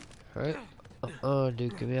 Alright.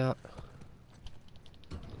 Dude, get me out.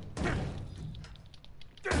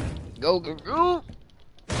 Go, go, go!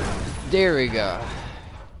 There we go.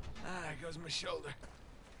 Ah, there goes my shoulder.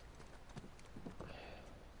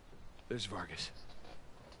 There's Vargas.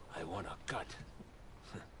 I want a cut.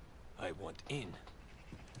 I want in.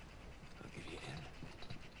 I'll give you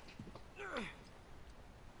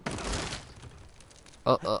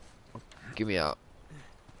in. Get me out.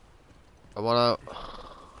 I want out.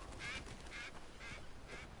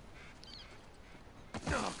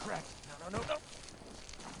 Oh, crap. No, no, no, no.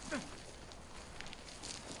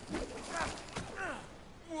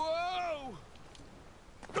 Whoa!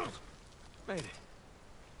 Made it.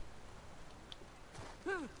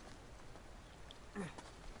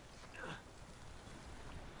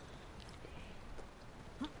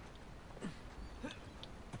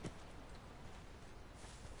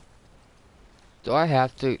 Do I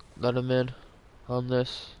have to let him in on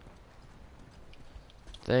this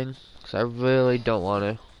thing? Because I really don't want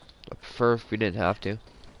to. I prefer if we didn't have to.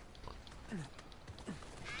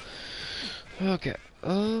 Okay. Now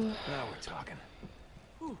we're talking.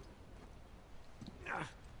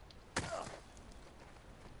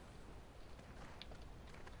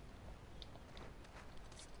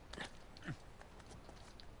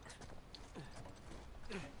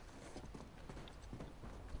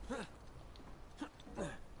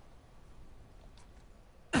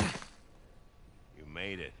 You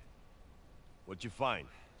made it. What'd you find?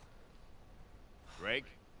 Greg?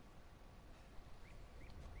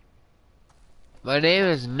 My name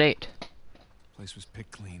is Nate. Place was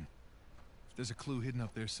picked clean. If there's a clue hidden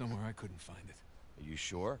up there somewhere, I couldn't find it. Are you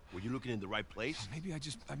sure? Were you looking in the right place? Maybe I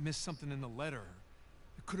missed something in the letter.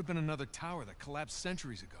 It could have been another tower that collapsed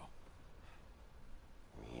centuries ago.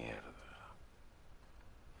 Yeah.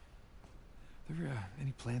 There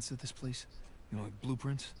any plans to this place? You know, like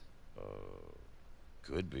blueprints?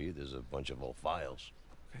 Could be. There's a bunch of old files.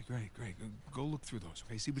 Okay, great, great. Go look through those,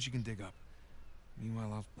 okay? See what you can dig up.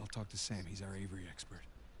 Meanwhile, I'll talk to Sam. He's our Avery expert.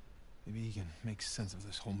 Maybe he can make sense of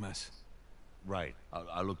this whole mess. Right.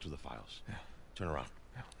 I'll look through the files. Yeah. Turn around.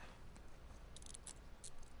 Yeah.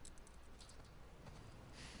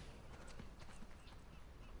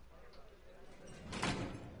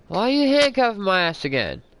 Why you handcuffing my ass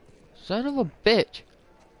again? Son of a bitch.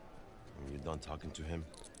 When you're done talking to him,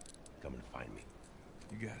 come and find me.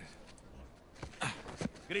 You got it.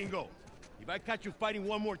 Gringo, if I catch you fighting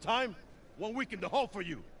one more time, 1 week in the hole for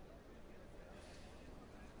you.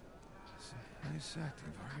 It's a nice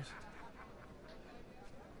acting, Vargas.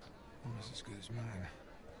 Almost as good as mine.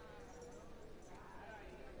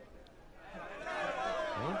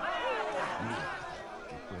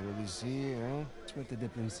 ¿Qué puedo decir, eh? Suerte de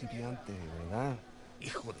principiante, ¿verdad?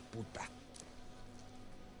 Hijo de puta.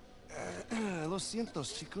 Lo siento,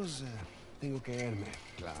 chicos. Tengo que irme.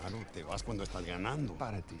 Claro, te vas cuando estás ganando.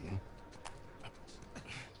 Para ti, ¿eh?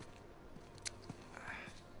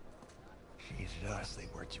 Jesus, they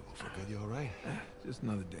worked you over good. You all right? Just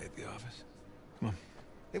another day at the office. Come on.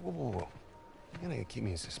 Hey, whoa, whoa, whoa. You're gonna keep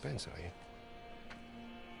me in suspense, are you?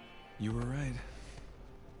 You were right.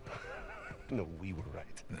 No, we were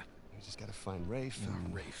right. No. We just gotta find Rafe. No,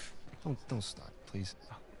 and... Rafe. Don't start, please.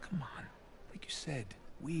 Oh, come on. Like you said,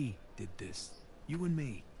 we did this. You and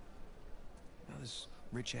me. Now this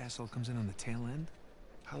rich asshole comes in on the tail end.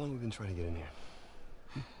 How long have we been trying to get in here?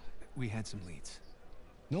 We had some leads.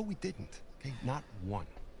 No, we didn't. Okay, not one.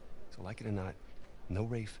 So like it or not, no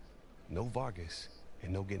Rafe, no Vargas,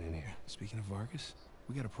 and no getting in here. Speaking of Vargas,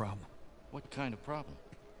 we got a problem. What kind of problem?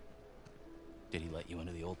 Did he let you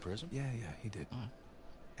into the old prison? Yeah, he did.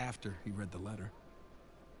 After he read the letter.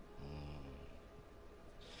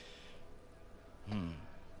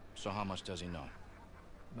 So how much does he know?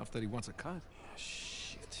 Enough that he wants a cut.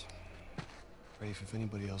 Shit. Rafe, if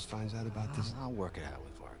anybody else finds out about this... I'll work it out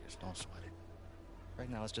with Vargas. Don't sweat it. Right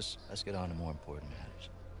now, let's get on to more important matters.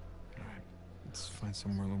 All right. Let's find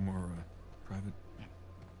somewhere a little more private.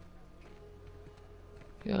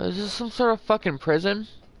 Yeah, is this some sort of fucking prison?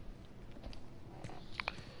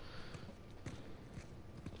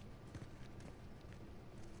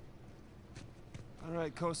 All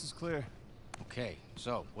right, coast is clear. Okay,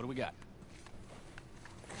 so what do we got?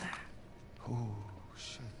 Oh,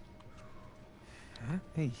 shit. Huh?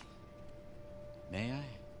 Hey, May I?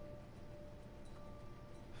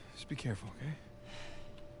 just be careful, okay?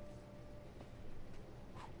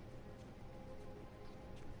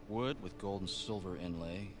 Wood with gold and silver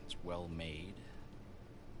inlay. It's well made.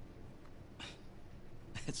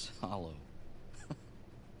 It's hollow.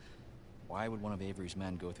 Why would one of Avery's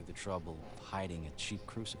men go through the trouble of hiding a cheap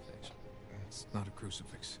crucifix? It's not a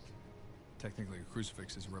crucifix. Technically, a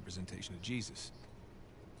crucifix is a representation of Jesus.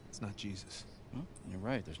 It's not Jesus. Well, you're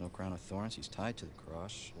right. There's no crown of thorns. He's tied to the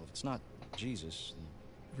cross. Well, if it's not Jesus, then...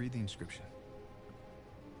 Read the inscription.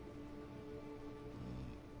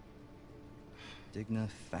 Digna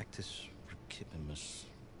factus recipimus.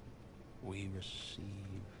 We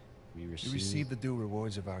receive the due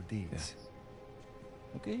rewards of our deeds.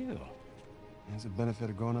 Look at you. It's a benefit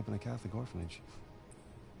of growing up in a Catholic orphanage.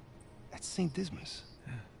 That's St. Dismas.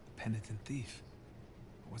 Yeah, the penitent thief.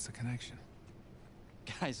 What's the connection?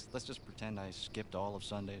 Guys, let's just pretend I skipped all of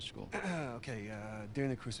Sunday school. Okay,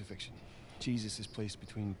 during the crucifixion, Jesus is placed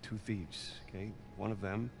between two thieves, okay? One of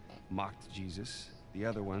them mocked Jesus. The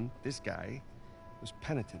other one, this guy, was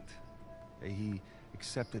penitent. Okay? He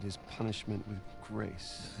accepted his punishment with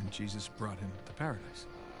grace. And Jesus brought him to paradise.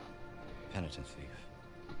 Penitent thief.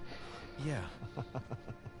 Yeah.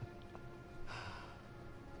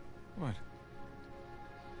 What?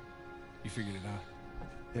 You figured it out?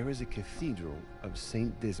 There is a cathedral of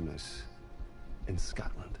St. Dismas in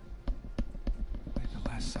Scotland. Wait, the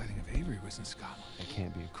last sighting of Avery was in Scotland. It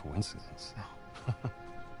can't be a coincidence. No.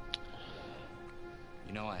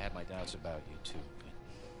 You know, I had my doubts about you, too, but...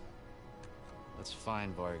 Let's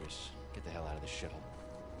find Vargas. Get the hell out of this shithole.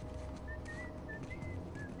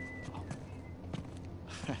 Oh.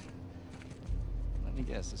 Let me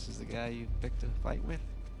guess, this is the guy you picked a fight with?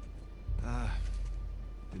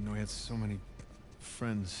 Didn't know he had so many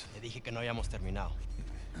friends. Te dije que no habíamos terminado.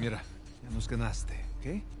 Mira, ya nos ganaste,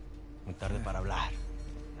 ¿ok? Muy tarde para hablar.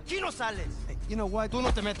 Aquí no sales. Hey, you know what? Tú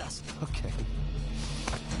no te metas. Okay.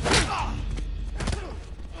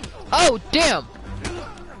 Oh, damn!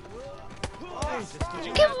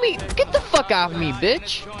 Get the fuck out of me,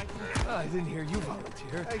 bitch! I didn't hear you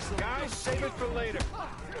volunteer. Hey, guys, save it for later.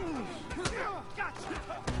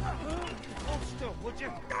 Hold still, would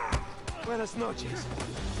you? Buenas noches.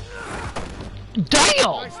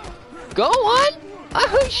 Damn! Go on!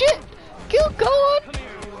 Oh shit! Go on!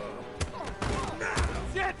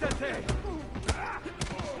 Siéntate.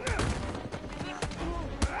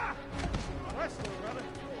 Wrestler, brother.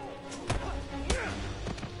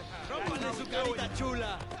 Rómpale su carita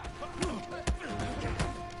chula.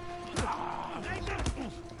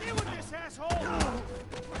 Deal with this, asshole.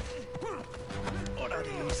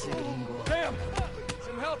 Damn!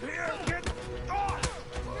 Some help here! Get off.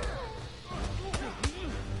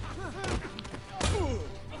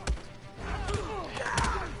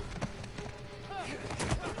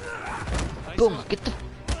 Boom! Get the...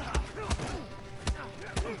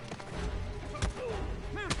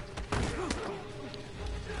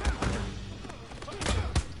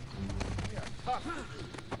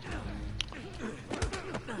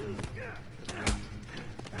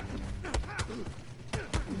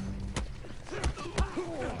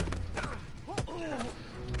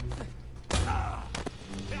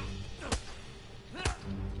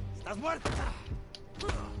 ¿Estás muerto?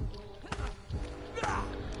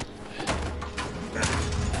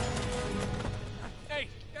 Hey,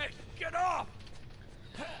 hey, get off!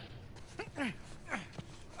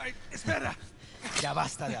 Ay, espera. Ya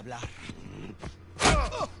basta de hablar.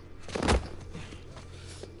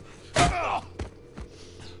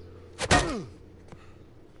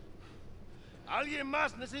 Alguien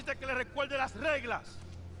más necesita que le recuerde las reglas.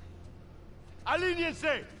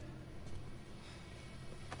 ¡Alíñense!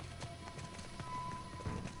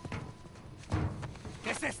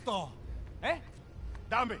 ¿Qué es esto? ¿Eh?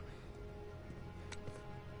 Dame.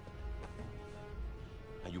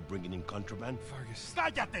 Are you bringing in contraband? Vargas.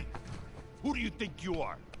 ¡Cállate! Who do you think you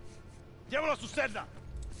are? Llévalo a su celda.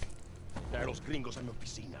 Trae a los gringos a mi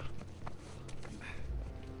oficina.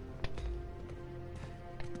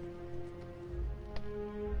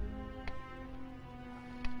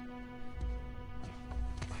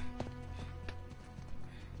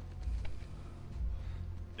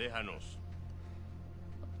 Déjanos.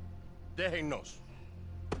 Déjennos.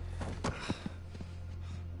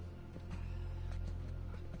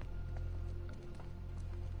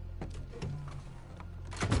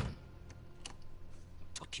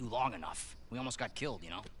 Took you long enough. We almost got killed, you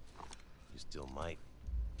know? You still might.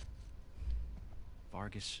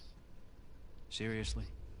 Vargas? Seriously?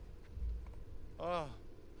 Oh,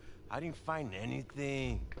 I didn't find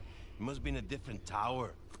anything. It must be in a different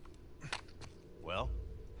tower. Well?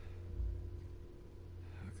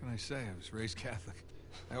 What can I say? I was raised Catholic.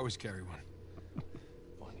 I always carry one.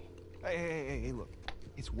 Funny. Hey, look.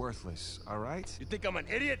 It's worthless, all right? You think I'm an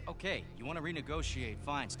idiot? Okay, you want to renegotiate,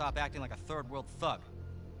 fine. Stop acting like a third world thug.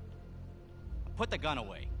 Put the gun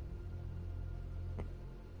away.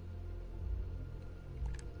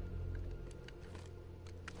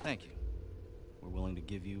 Thank you. We're willing to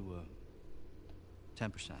give you,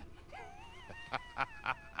 10%.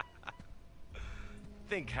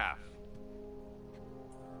 Think half.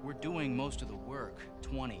 We're doing most of the work,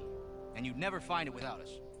 20. And you'd never find it without us.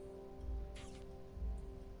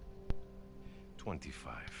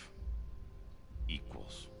 25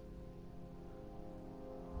 equals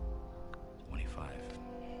 25.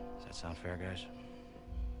 Does that sound fair, guys?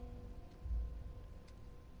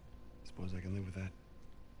 Suppose I can live with that.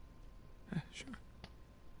 Sure.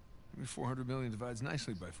 I mean, 400 million divides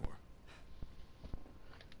nicely by 4.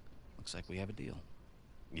 Looks like we have a deal.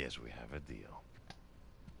 Yes, we have a deal.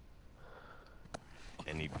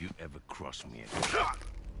 And if you ever cross me again...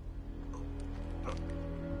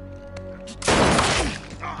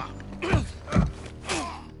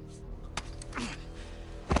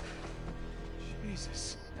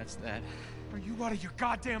 Jesus. That's that. Are you out of your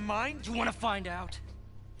goddamn mind? You want to find out?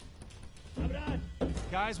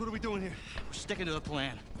 Guys, what are we doing here? We're sticking to the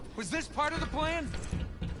plan. Was this part of the plan?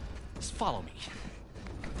 Just follow me.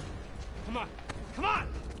 Come on. Come on!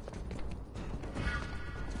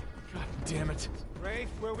 God damn it. Rafe,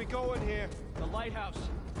 where are we going here? The lighthouse.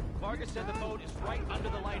 Vargas said the boat is right under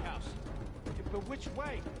the lighthouse. But which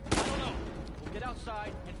way? I don't know. We'll get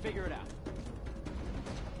outside and figure it out.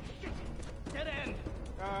 Dead end.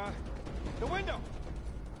 The window!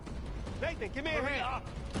 Nathan, give me a Hurry hand! up.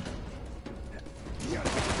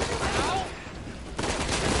 Ow!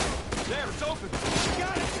 There, it's open.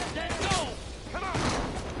 Got it! Then go! Come on!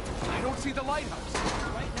 I don't see the lighthouse.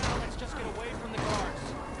 Right now, let's just get away from the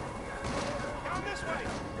guards. Down this way!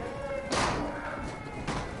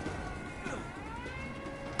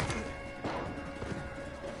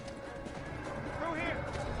 Through here!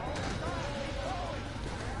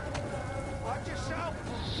 Watch yourself!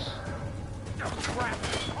 Oh, crap.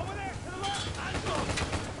 Over there, to the left!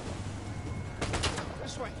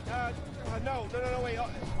 This way. No, wait.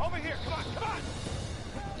 Over here, come on!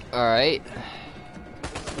 Alright.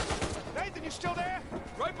 Nathan, you still there?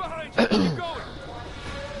 Right behind you. Keep going.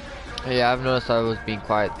 Yeah, I've noticed I was being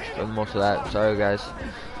quiet for most of that. Sorry, guys.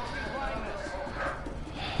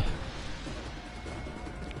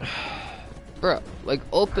 Bro, like,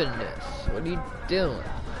 open this. What are you doing?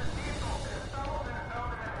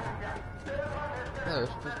 Oh, we're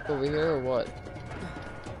supposed to go over here or what?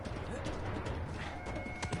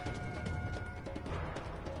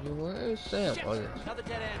 Where is Sam? Oh, yeah. Another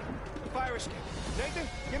dead end. The fire escape. Nathan,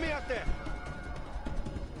 get me out there.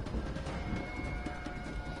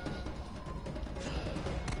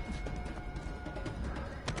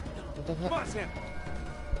 What the Come fuck? on, Sam.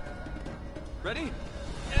 Ready?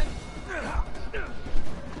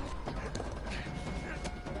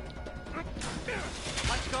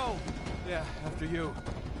 Let's go. Yeah, after you.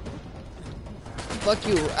 Fuck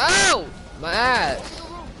you. Ow! My ass.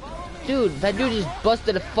 Dude, that dude just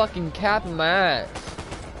busted a fucking cap in my ass.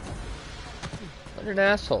 What an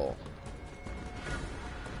asshole.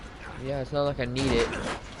 Yeah, it's not like I need it.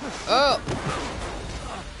 Oh!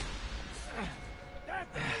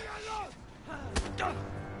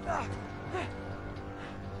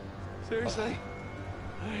 Seriously?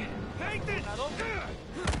 Take this!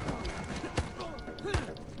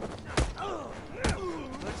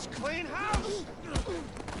 Let's clean house!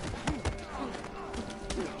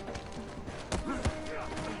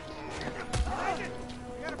 Agent,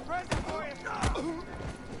 we got a present for you!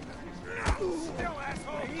 Still,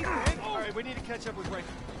 asshole! Easy, man. All right, we need to catch up with Ray.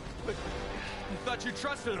 But I thought you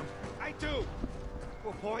trusted him. I do. To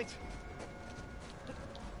a point.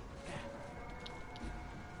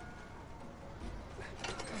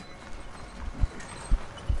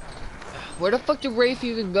 Where the fuck did Rafe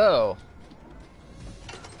even go?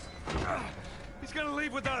 He's gonna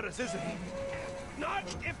leave without us, isn't he? Not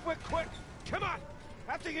if we're quick. Come on,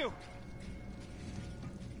 after you.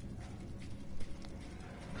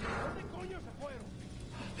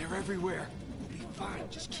 They're everywhere. We'll be fine.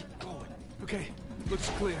 Just keep going. Okay, looks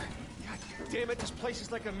clear. God damn it, this place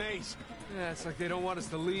is like a maze. Yeah, it's like they don't want us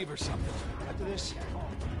to leave or something. After this,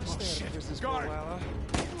 Oh, shit. guard.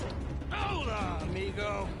 Hola,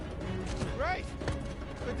 amigo. Right.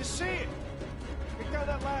 Good to see you. Get down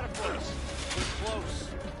that ladder for us. We're close.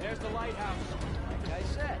 There's the lighthouse. Like I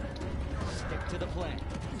said, stick to the plan.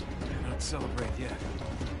 Not celebrate yet.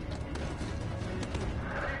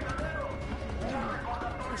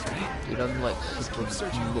 Dude, I'm like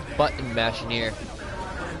super button mashing here.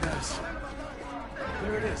 Yes.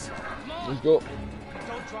 There it is. Let's go.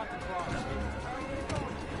 Don't drop the cross.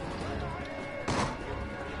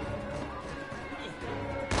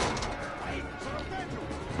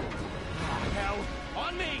 Hell.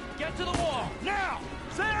 On me! Get to the wall! Now!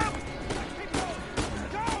 Sam! Keep going.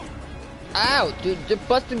 Go! Ow, dude, they're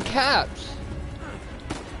busting caps.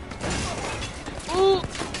 Ooh.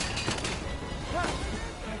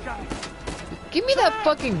 Give me that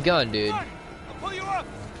fucking gun, dude. I'll pull you up.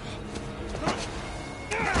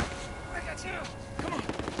 I got you. Come on.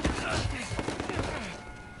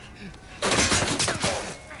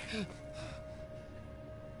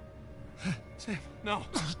 Sam, no.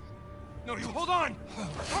 No, you hold on.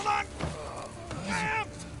 Hold on. Sam!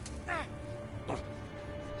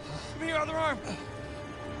 Give me your other arm.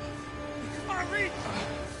 Come on, reach.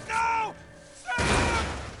 No! Sam!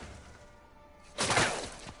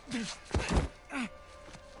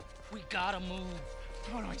 We gotta move.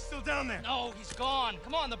 Oh, no, he's still down there. No, he's gone.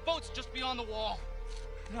 Come on, the boat's just beyond the wall.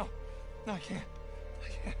 No, I can't.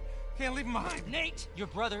 Can't leave him behind. Nate, your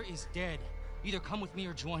brother is dead. Either come with me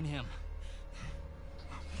or join him.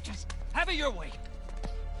 Just have it your way.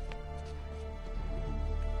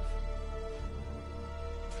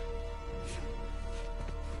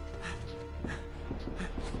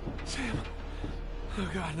 Sam. Oh,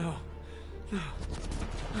 God, no. No.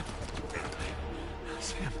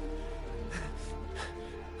 Sam.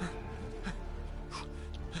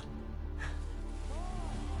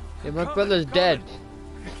 Yeah, my brother's dead.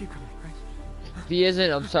 Keep coming, right? If he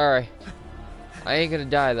isn't, I'm sorry. I ain't gonna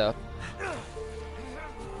die though.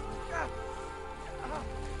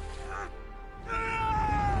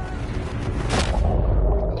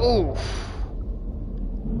 Oof.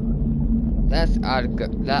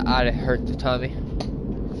 That oughta hurt the tummy.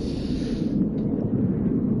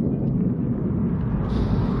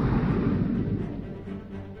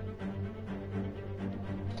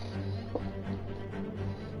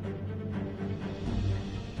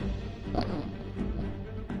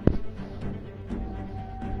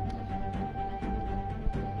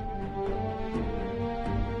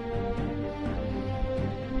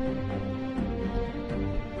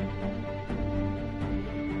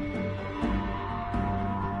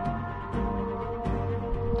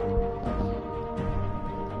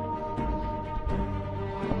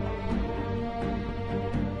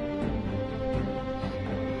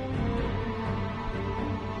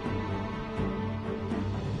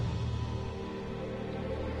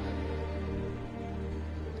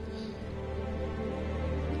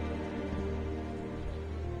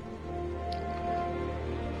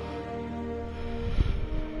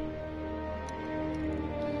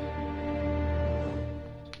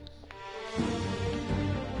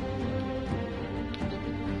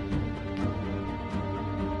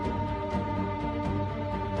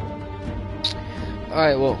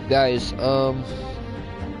 Alright, well, guys,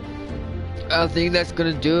 I think that's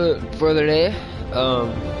gonna do it for the day.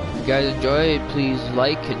 If you guys enjoy, please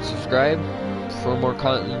like and subscribe for more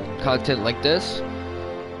content like this.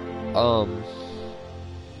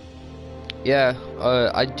 Yeah,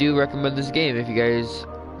 I do recommend this game. If you guys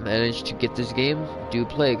manage to get this game, do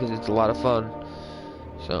play because it's a lot of fun.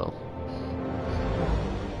 So,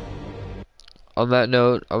 on that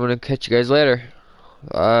note, I'm gonna catch you guys later.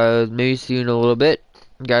 Maybe see you in a little bit,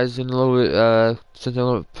 guys. In a little bit, since I'm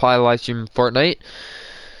gonna probably live stream Fortnite.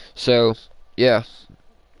 So, yeah.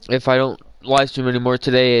 If I don't live stream anymore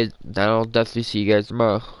today, then I'll definitely see you guys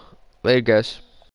tomorrow. Later, guys.